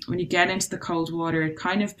 when you get into the cold water, it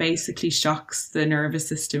kind of basically shocks the nervous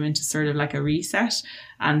system into sort of like a reset.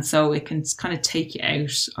 And so it can kind of take you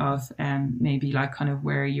out of maybe like kind of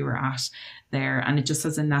where you were at there. And it just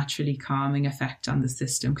has a naturally calming effect on the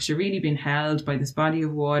system, because you're really being held by this body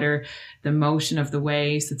of water, the motion of the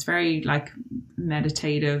waves. It's very like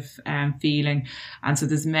meditative feeling. And so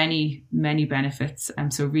there's many, many benefits.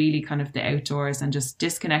 And so really kind of the outdoors and just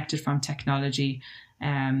disconnected from technology.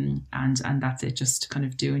 And that's it, just kind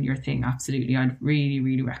of doing your thing. Absolutely. I'd really,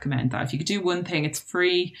 really recommend that. If you could do one thing, it's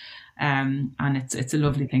free, and it's a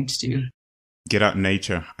lovely thing to do. Get out in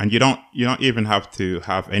nature, and you don't even have to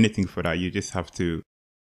have anything for that. You just have to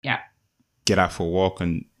get out for a walk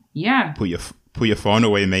and put your phone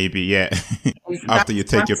away, maybe, yeah, after you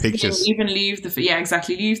take your pictures. Even leave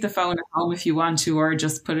leave the phone at home if you want to, or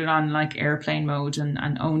just put it on like airplane mode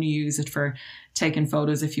and only use it for taking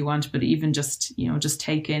photos if you want. But even just, just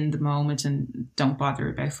take in the moment and don't bother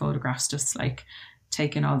about photographs, just like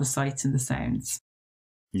take in all the sights and the sounds.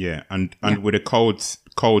 Yeah, and with a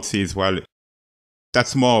cold sea as well,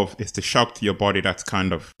 that's more of, it's the shock to your body that's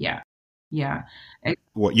kind of... Yeah.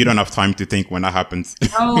 Well, you don't have time to think when that happens.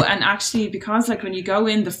 No, and actually, because like when you go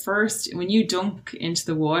in when you dunk into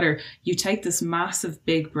the water, you take this massive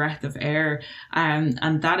big breath of air,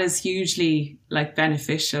 and that is hugely like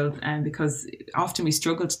beneficial, because often we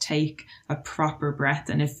struggle to take a proper breath.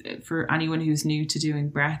 And if for anyone who's new to doing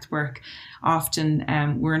breath work, often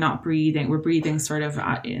we're not breathing. We're breathing sort of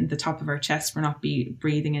in the top of our chest. We're not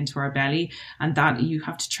breathing into our belly, and that you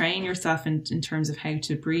have to train yourself in terms of how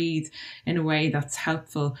to breathe in a way that's helpful.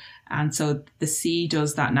 And so the sea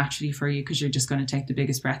does that naturally for you, because you're just going to take the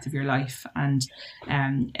biggest breath of your life, and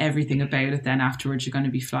everything about it then afterwards you're going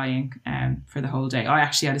to be flying for the whole day. I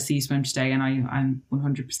actually had a sea swim today, and I'm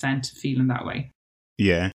 100% feeling that way.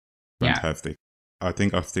 Yeah, fantastic. Yeah. I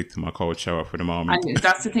think I'll stick to my cold shower for the moment. And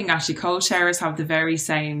that's the thing, actually. Cold showers have the very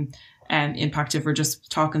same impact if we're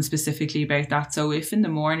just talking specifically about that. So if in the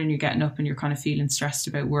morning you're getting up and you're kind of feeling stressed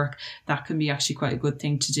about work, that can be actually quite a good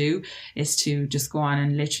thing to do, is to just go on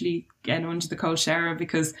and literally get under the cold shower,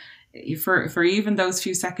 because for even those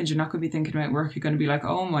few seconds you're not going to be thinking about work. You're going to be like,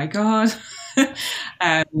 oh my God.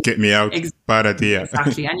 Get me out. Bad idea.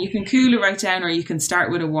 Exactly. And you can cool it right down, or you can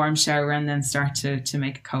start with a warm shower and then start to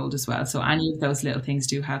make it cold as well. So any of those little things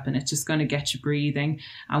do help, and it's just going to get you breathing.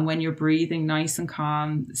 And when you're breathing nice and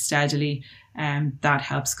calm, steadily, that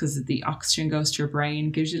helps, because the oxygen goes to your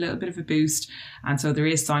brain, gives you a little bit of a boost. And so there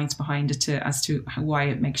is science behind it as to why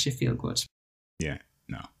it makes you feel good. Yeah,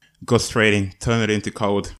 no. Go straight in, turn it into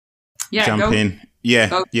cold. Yeah, jump in.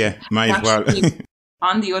 Yeah, might as well.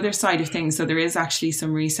 On the other side of things, so there is actually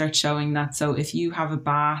some research showing that, so if you have a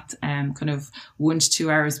bath kind of 1 to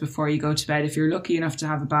 2 hours before you go to bed, if you're lucky enough to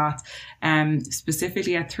have a bath,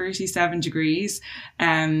 specifically at 37 degrees,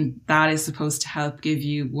 that is supposed to help give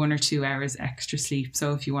you 1 or 2 hours extra sleep.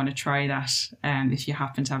 So if you want to try that, if you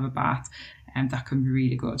happen to have a bath, that can be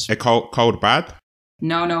really good. A cold bath?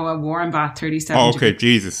 No, a warm bath, 37 Oh, okay, degrees.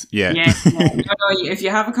 Jesus, yeah. Yeah. No, if you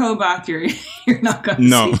have a cold bath, you're not going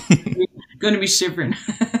to sleep. You're going to be shivering.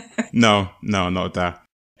 No, not that.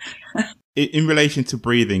 In relation to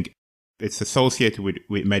breathing, it's associated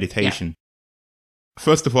with meditation. Yeah.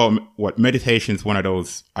 First of all, meditation is one of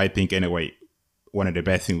those, I think anyway, one of the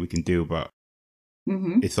best things we can do, but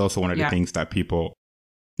it's also one of the things that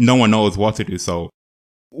no one knows what to do. So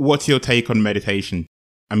what's your take on meditation?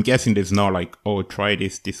 I'm guessing there's no like, oh, try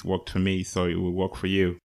this worked for me, so it will work for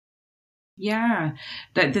you. Yeah.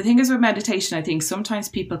 The thing is with meditation, I think sometimes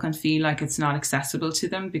people can feel like it's not accessible to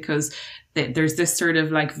them, because there's this sort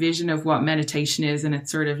of like vision of what meditation is, and it's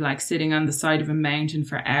sort of like sitting on the side of a mountain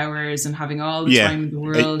for hours and having all the time in the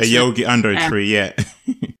world. A yogi under a tree, yeah.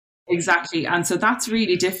 Exactly. And so that's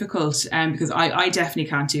really difficult, because I definitely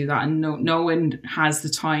can't do that, and no one has the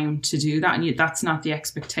time to do that, and that's not the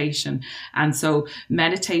expectation. And so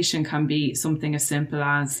meditation can be something as simple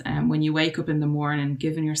as when you wake up in the morning,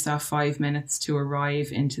 giving yourself 5 minutes to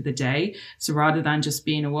arrive into the day. So rather than just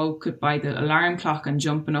being awoke by the alarm clock and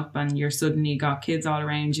jumping up, and you're suddenly got kids all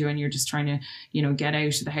around you and you're just trying to get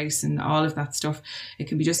out of the house and all of that stuff, it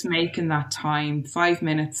can be just making that time 5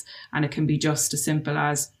 minutes, and it can be just as simple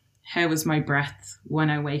as, how is my breath when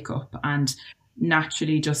I wake up? And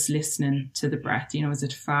naturally just listening to the breath, is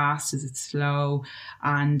it fast? Is it slow?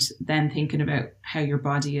 And then thinking about how your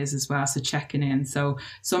body is as well. So checking in. So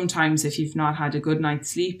sometimes if you've not had a good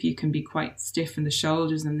night's sleep, you can be quite stiff in the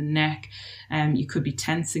shoulders and the neck. You could be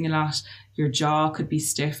tensing a lot. Your jaw could be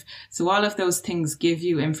stiff. So all of those things give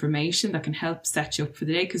you information that can help set you up for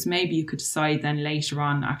the day, because maybe you could decide then later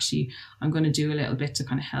on, actually, I'm going to do a little bit to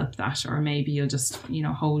kind of help that. Or maybe you'll just,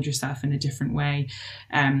 hold yourself in a different way.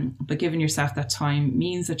 But giving yourself that time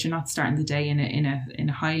means that you're not starting the day in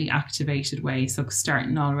a highly activated way. So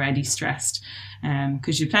starting already stressed,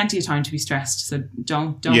 because you've plenty of time to be stressed. So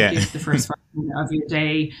don't give the first 5 minutes of your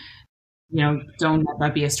day, don't let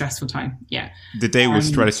that be a stressful time. Yeah. The day will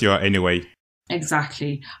stress you out anyway.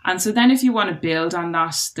 Exactly. And so then if you want to build on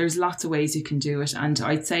that, there's lots of ways you can do it. And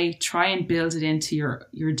I'd say try and build it into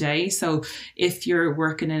your day. So if you're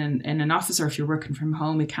working in an office, or if you're working from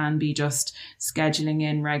home, it can be just scheduling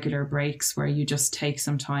in regular breaks where you just take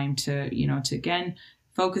some time to again,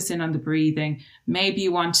 focus in on the breathing. Maybe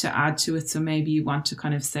you want to add to it. So maybe you want to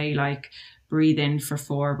kind of say like, breathe in for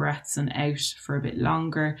 4 breaths and out for a bit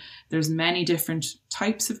longer. There's many different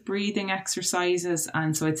types of breathing exercises.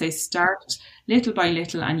 And so I'd say start little by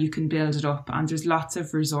little and you can build it up. And there's lots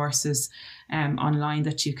of resources online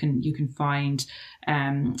that you can find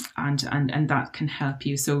and that can help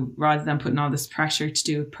you. So rather than putting all this pressure to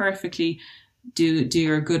do it perfectly, do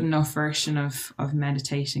your good enough version of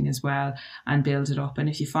meditating as well and build it up. And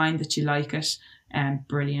if you find that you like it,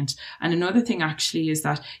 brilliant. And another thing actually is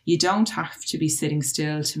that you don't have to be sitting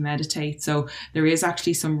still to meditate. So there is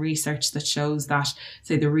actually some research that shows that,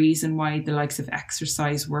 say, the reason why the likes of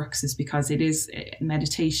exercise works is because it is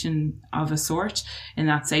meditation of a sort, in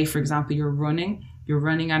that, say, for example, you're running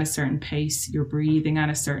at a certain pace, you're breathing at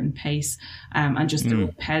a certain pace, and just the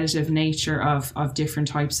repetitive nature of different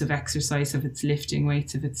types of exercise, if it's lifting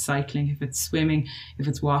weights, if it's cycling, if it's swimming, if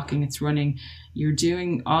it's walking, it's running, you're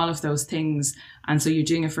doing all of those things. And so you're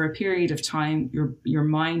doing it for a period of time. Your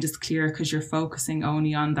mind is clear because you're focusing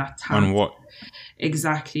only on that task. On what?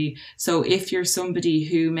 Exactly. So if you're somebody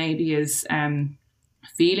who maybe is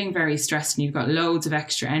feeling very stressed and you've got loads of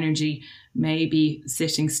extra energy, maybe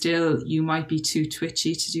sitting still, you might be too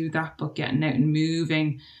twitchy to do that, but getting out and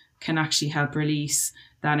moving can actually help release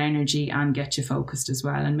that energy and get you focused as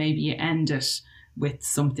well. And maybe you end it with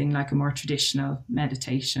something like a more traditional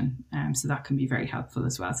meditation. So that can be very helpful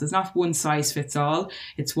as well. So it's not one size fits all.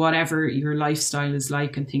 It's whatever your lifestyle is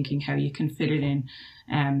like and thinking how you can fit it in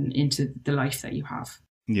into the life that you have.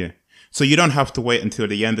 Yeah. So you don't have to wait until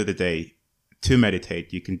the end of the day to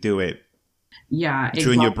meditate. You can do it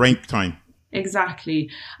during your break time. Exactly.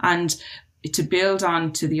 And to build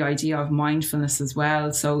on to the idea of mindfulness as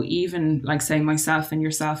well. So even like, say, myself and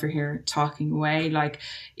yourself are here talking away, like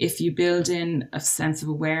if you build in a sense of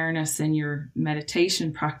awareness in your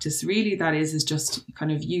meditation practice, really that is just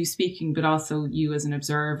kind of you speaking, but also you as an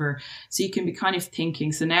observer. So you can be kind of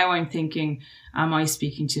thinking, so now I'm thinking, am I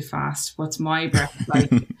speaking too fast? What's my breath like?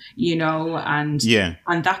 And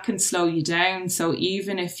that can slow you down. So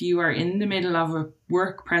even if you are in the middle of a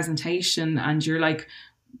work presentation and you're like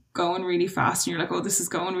going really fast and you're like, oh, this is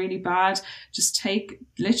going really bad, just take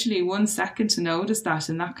literally 1 second to notice that,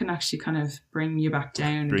 and that can actually kind of bring you back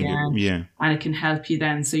down again. And it can help you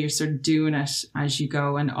then. So you're sort of doing it as you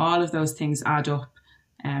go, and all of those things add up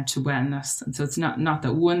to wellness. And so it's not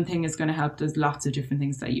that one thing is going to help. There's lots of different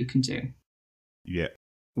things that you can do. Yeah.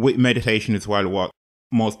 With meditation as well, what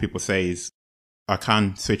most people say is, I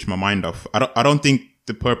can switch my mind off. I don't think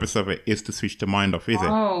the purpose of it is to switch the mind off, is it?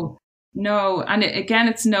 Oh, no. And again,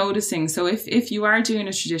 it's noticing. So if you are doing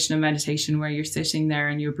a traditional meditation where you're sitting there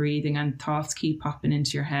and you're breathing and thoughts keep popping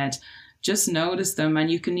into your head, just notice them.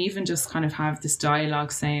 And you can even just kind of have this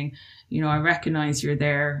dialogue saying, I recognize you're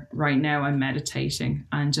there right now. I'm meditating,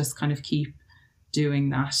 and just kind of keep doing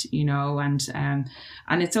that,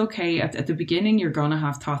 and it's okay. At the beginning, you're going to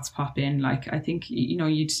have thoughts pop in. Like, I think, at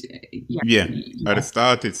the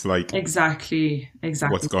start, it's like, exactly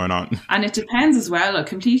what's going on. And it depends as well, a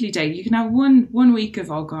completely day. You can have one week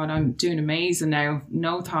of, oh God, I'm doing amazing now,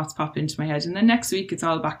 no thoughts pop into my head, and then next week it's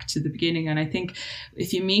all back to the beginning. And I think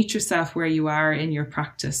if you meet yourself where you are in your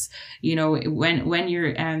practice,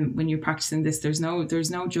 when you're practicing this, there's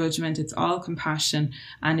no judgment. It's all compassion,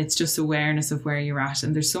 and it's just awareness of where you're at.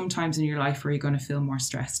 And there's some times in your life where you're going to feel more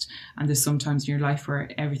stressed, and there's some times in your life where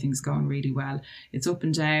everything's going really well. It's up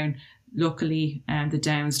and down. Luckily, the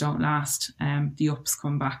downs don't last. The ups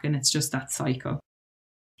come back, and it's just that cycle.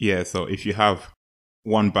 Yeah. So if you have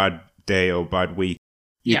one bad day or bad week,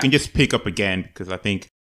 you can just pick up again, because I think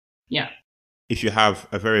if you have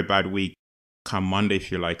a very bad week, come Monday,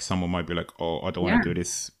 if you like, someone might be like, oh, I don't want to do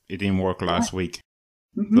this. It didn't work last week.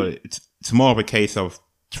 Mm-hmm. So it's more of a case of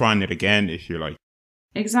trying it again, if you like.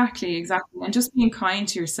 Exactly. And just being kind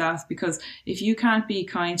to yourself, because if you can't be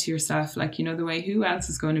kind to yourself, like, the way, who else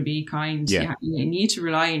is going to be kind? Yeah. You need to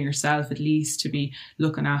rely on yourself at least to be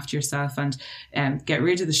looking after yourself, and get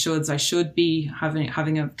rid of the shoulds. I should be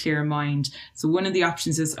having a clearer mind. So one of the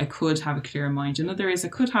options is I could have a clearer mind. Another is I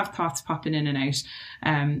could have thoughts popping in and out,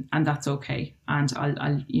 and that's okay. And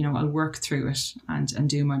I'll work through it and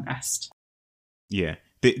do my best. Yeah.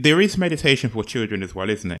 There is meditation for children as well,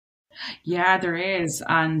 isn't it? Yeah, there is.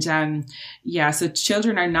 And so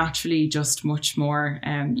children are naturally just much more,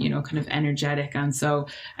 kind of energetic. And so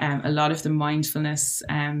a lot of the mindfulness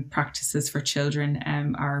practices for children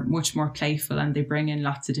are much more playful, and they bring in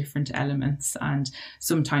lots of different elements. And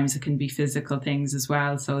sometimes it can be physical things as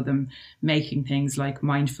well. So them making things like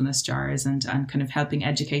mindfulness jars and kind of helping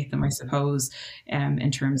educate them, I suppose,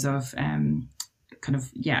 in terms of kind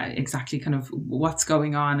of what's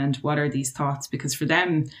going on and what are these thoughts, because for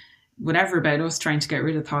them, whatever about us trying to get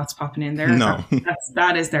rid of thoughts popping in there. No.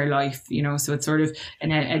 That is their life, you know, so it's sort of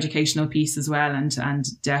an educational piece as well. And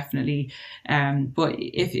definitely, but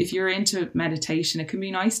if you're into meditation, it can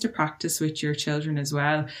be nice to practice with your children as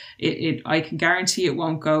well. I can guarantee it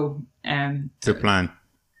won't go to plan.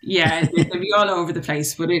 Yeah, it'll be all over the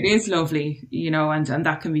place, but it is lovely, you know, and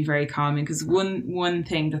that can be very calming, because one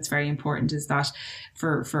thing that's very important is that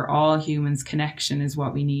for all humans, connection is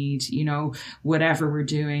what we need, you know, whatever we're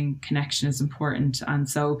doing, connection is important. And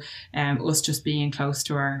so us just being close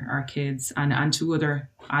to our kids and to other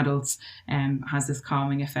adults has this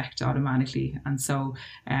calming effect automatically. And so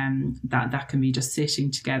that can be just sitting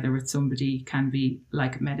together with somebody can be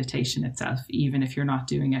like meditation itself, even if you're not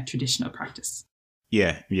doing a traditional practice.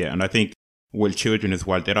 Yeah. And I think with children as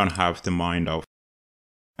well, they don't have the mind of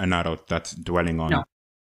an adult that's dwelling on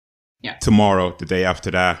tomorrow, the day after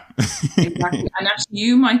that. Exactly. And actually,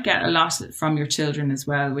 you might get a lot from your children as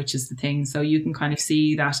well, which is the thing. So you can kind of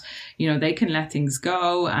see that, you know, they can let things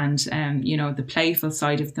go, and you know, the playful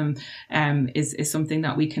side of them is something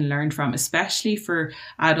that we can learn from, especially for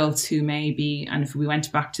adults who may be, and if we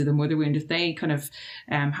went back to the mother wound, if they kind of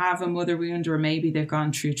have a mother wound, or maybe they've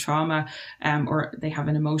gone through trauma, or they have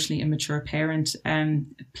an emotionally immature parent,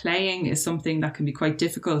 playing is something that can be quite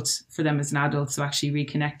difficult for them as an adult. So actually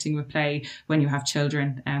reconnecting with play when you have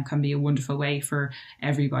children can be a wonderful way for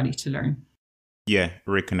everybody to learn. Yeah,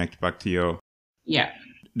 reconnect back to your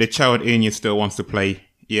the child in you still wants to play.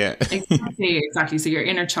 Yeah. exactly. So your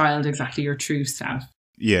inner child, exactly, your true self.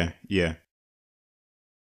 Yeah.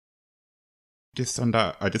 Just on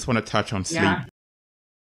that, I just want to touch on sleep.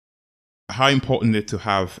 How important is it to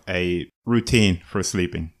have a routine for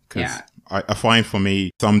sleeping? Because I find for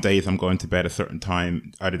me, some days I'm going to bed a certain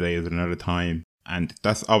time, other days at another time. And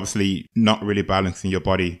that's obviously not really balancing your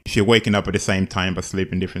body if you're waking up at the same time but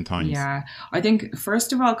sleeping different times. Yeah, I think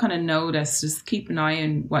first of all, kind of notice, just keep an eye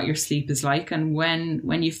on what your sleep is like. And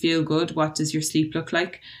when you feel good, what does your sleep look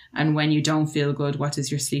like? And when you don't feel good, what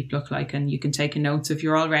does your sleep look like? And you can take a note. So if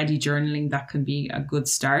you're already journaling, that can be a good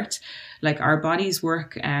start. Like our bodies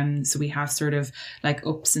work, so we have sort of like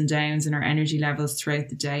ups and downs in our energy levels throughout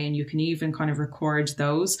the day, and you can even kind of record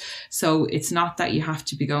those. So it's not that you have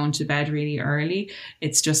to be going to bed really early.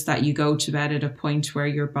 It's just that you go to bed at a point where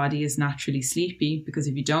your body is naturally sleepy, because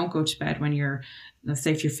if you don't go to bed when you're, let's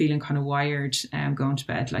say if you're feeling kind of wired going to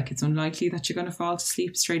bed, like it's unlikely that you're going to fall to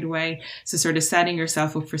sleep straight away. So sort of setting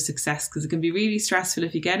yourself up for success, because it can be really stressful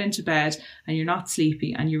if you get into bed and you're not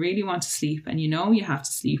sleepy and you really want to sleep and you know you have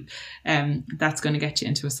to sleep. That's going to get you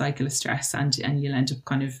into a cycle of stress, and you'll end up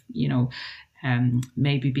kind of, you know,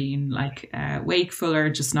 maybe being like wakeful or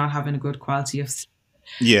just not having a good quality of sleep.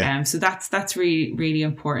 Yeah. So that's really, really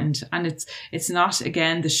important. And it's not,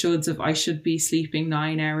 again, the shoulds of I should be sleeping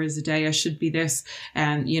 9 hours a day, I should be this.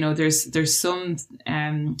 You know, there's some,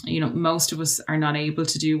 you know, most of us are not able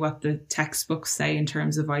to do what the textbooks say in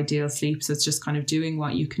terms of ideal sleep. So it's just kind of doing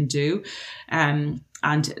what you can do.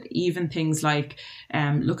 And even things like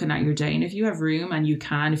looking at your day, and if you have room and you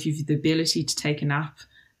can, if you've the ability to take a nap,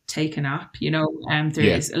 you know.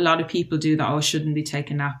 There's a lot of people do that. Oh, I shouldn't be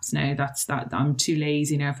taking naps now, that's I'm too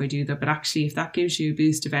lazy now if I do that. But actually, if that gives you a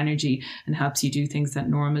boost of energy and helps you do things that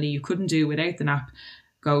normally you couldn't do without the nap,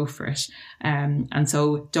 go for it. And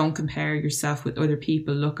so don't compare yourself with other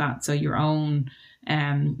people. Look at your own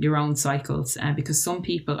cycles, because some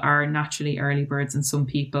people are naturally early birds and some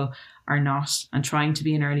people are not, and trying to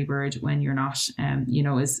be an early bird when you're not, you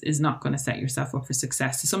know, is not going to set yourself up for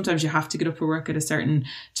success. So sometimes you have to get up for work at a certain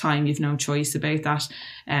time. You've no choice about that.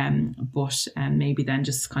 But maybe then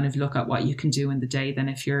just kind of look at what you can do in the day. Then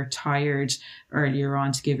if you're tired earlier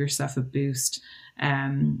on, to give yourself a boost.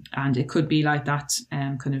 And it could be like that,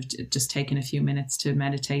 kind of just taking a few minutes to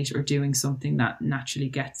meditate or doing something that naturally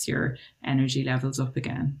gets your energy levels up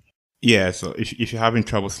again. Yeah, so if you're having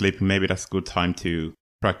trouble sleeping, maybe that's a good time to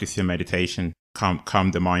practice your meditation,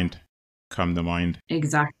 calm the mind.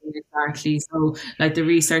 Exactly. So like the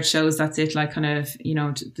research shows that's it, like kind of, you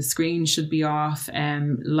know, the screen should be off,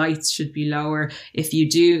 lights should be lower. If you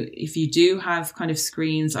do have kind of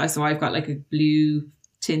screens, so I've got like a blue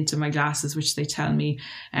tint to my glasses, which they tell me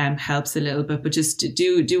helps a little bit, but just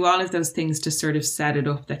do all of those things to sort of set it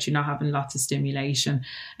up that you're not having lots of stimulation,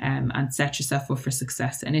 and set yourself up for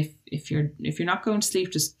success. And if you're not going to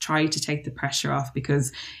sleep, just try to take the pressure off,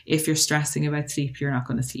 because if you're stressing about sleep, you're not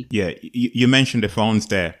going to sleep. Yeah, you mentioned the phones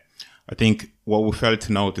there. I think what we failed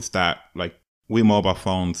to notice that like with mobile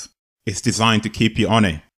phones, it's designed to keep you on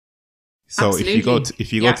it. So absolutely.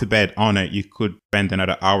 if you go to bed on it, you could spend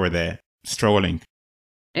another hour there strolling.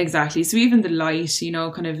 Exactly. So even the light, you know,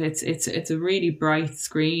 kind of it's a really bright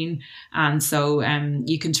screen. And so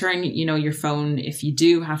you can turn, you know, your phone, if you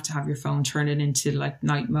do have to have your phone, turn it into like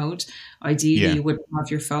night mode. Ideally you wouldn't have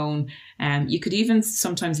your phone. You could even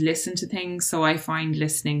sometimes listen to things. So I find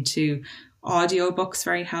listening to audiobooks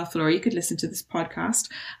very helpful, or you could listen to this podcast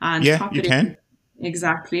and pop it in.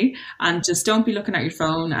 Exactly. And just don't be looking at your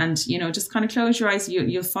phone, and, you know, just kind of close your eyes.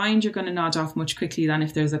 You'll find you're going to nod off much quickly than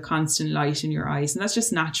if there's a constant light in your eyes. And that's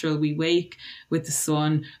just natural. We wake with the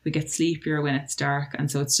sun, we get sleepier when it's dark.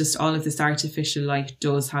 And so it's just all of this artificial light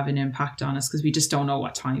does have an impact on us because we just don't know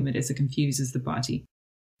what time it is. It confuses the body.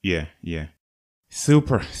 Yeah.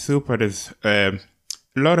 Super. There's a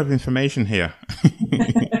lot of information here.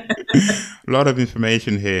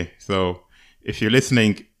 So if you're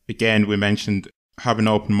listening, again, we mentioned have an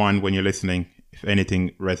open mind when you're listening. If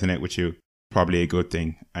anything resonates with you, probably a good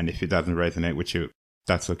thing. And if it doesn't resonate with you,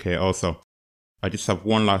 that's okay also. I just have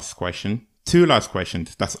one last question. Two last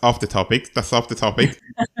questions. That's off the topic.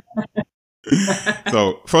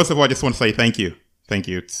 So first of all, I just want to say thank you.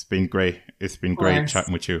 It's been great. It's been great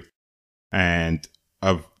chatting with you. And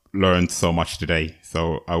I've learned so much today.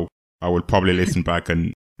 So I will probably listen back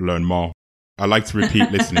and learn more. I like to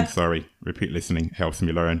repeat listening. Repeat listening helps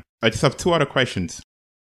me learn. I just have two other questions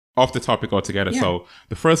off the topic altogether. Yeah. So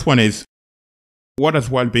the first one is, what does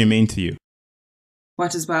well-being mean to you?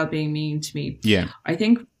 What does well-being mean to me? Yeah. I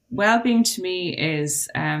think well-being to me is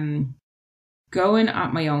going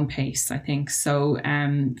at my own pace, I think. So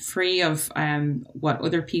free of what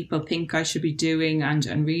other people think I should be doing, and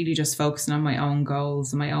really just focusing on my own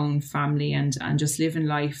goals and my own family, and just living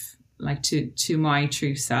life like to my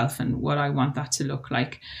true self and what I want that to look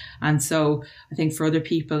like. And so I think for other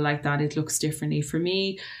people like that, it looks differently. For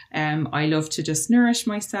me, I love to just nourish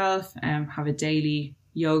myself, have a daily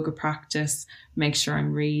yoga practice, make sure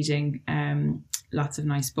I'm reading lots of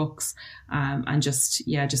nice books, and just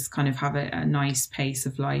kind of have a nice pace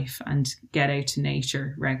of life and get out to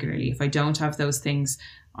nature regularly. If I don't have those things,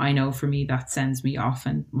 I know for me that sends me off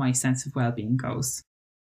and my sense of well-being goes.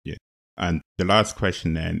 And the last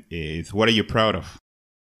question then is, what are you proud of?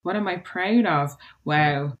 What am I proud of?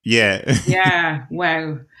 Wow. Yeah. Yeah.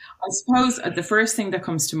 Wow. I suppose the first thing that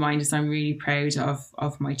comes to mind is I'm really proud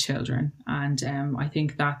of my children. And I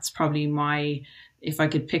think that's probably if I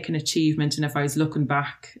could pick an achievement, and if I was looking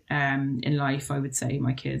back in life, I would say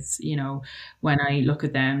my kids. You know, when I look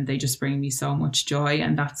at them, they just bring me so much joy,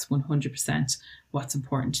 and that's 100% what's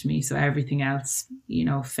important to me. So everything else, you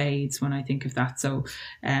know, fades when I think of that. So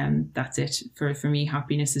that's it. For me,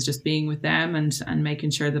 happiness is just being with them and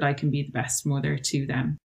making sure that I can be the best mother to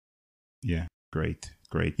them. Yeah, great.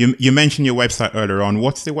 You mentioned your website earlier on.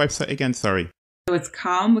 What's the website again? Sorry. So it's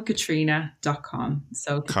calmwithkatrina.com.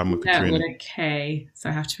 So Calm with Katrina with a K. So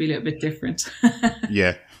I have to be a little bit different.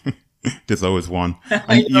 Yeah. There's always one.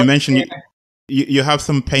 And you mentioned you have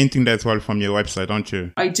some painting there as well from your website, don't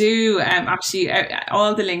you? I do. Actually,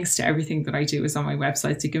 all the links to everything that I do is on my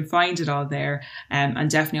website. So you can find it all there. And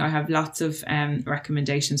definitely I have lots of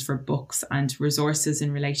recommendations for books and resources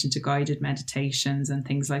in relation to guided meditations and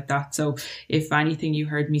things like that. So if anything you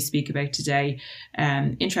heard me speak about today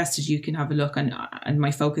interested, you can have a look. And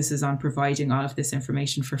my focus is on providing all of this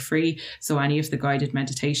information for free. So any of the guided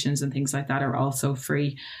meditations and things like that are also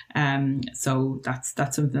free. So that's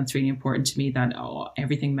something that's really important to me, that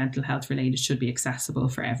everything mental health related should be accessible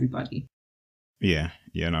for everybody. No,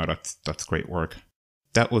 that's great work.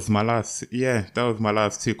 That was my last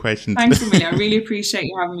two questions. Thanks a million. I really appreciate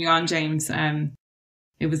you having me on, James.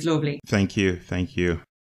 It was lovely. Thank you.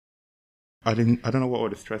 I don't know what all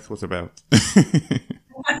the stress was about.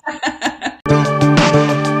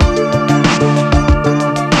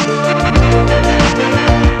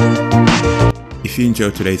 If you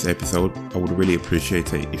enjoyed today's episode, I would really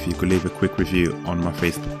appreciate it if you could leave a quick review on my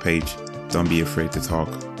Facebook page, Don't Be Afraid to Talk,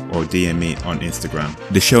 or DM me on Instagram.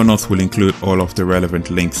 The show notes will include all of the relevant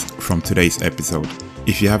links from today's episode.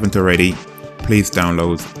 If you haven't already, please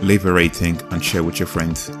download, leave a rating, and share with your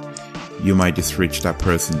friends. You might just reach that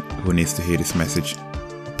person who needs to hear this message.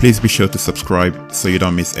 Please be sure to subscribe so you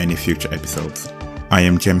don't miss any future episodes. I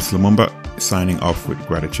am James Lumumba, signing off with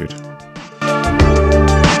gratitude.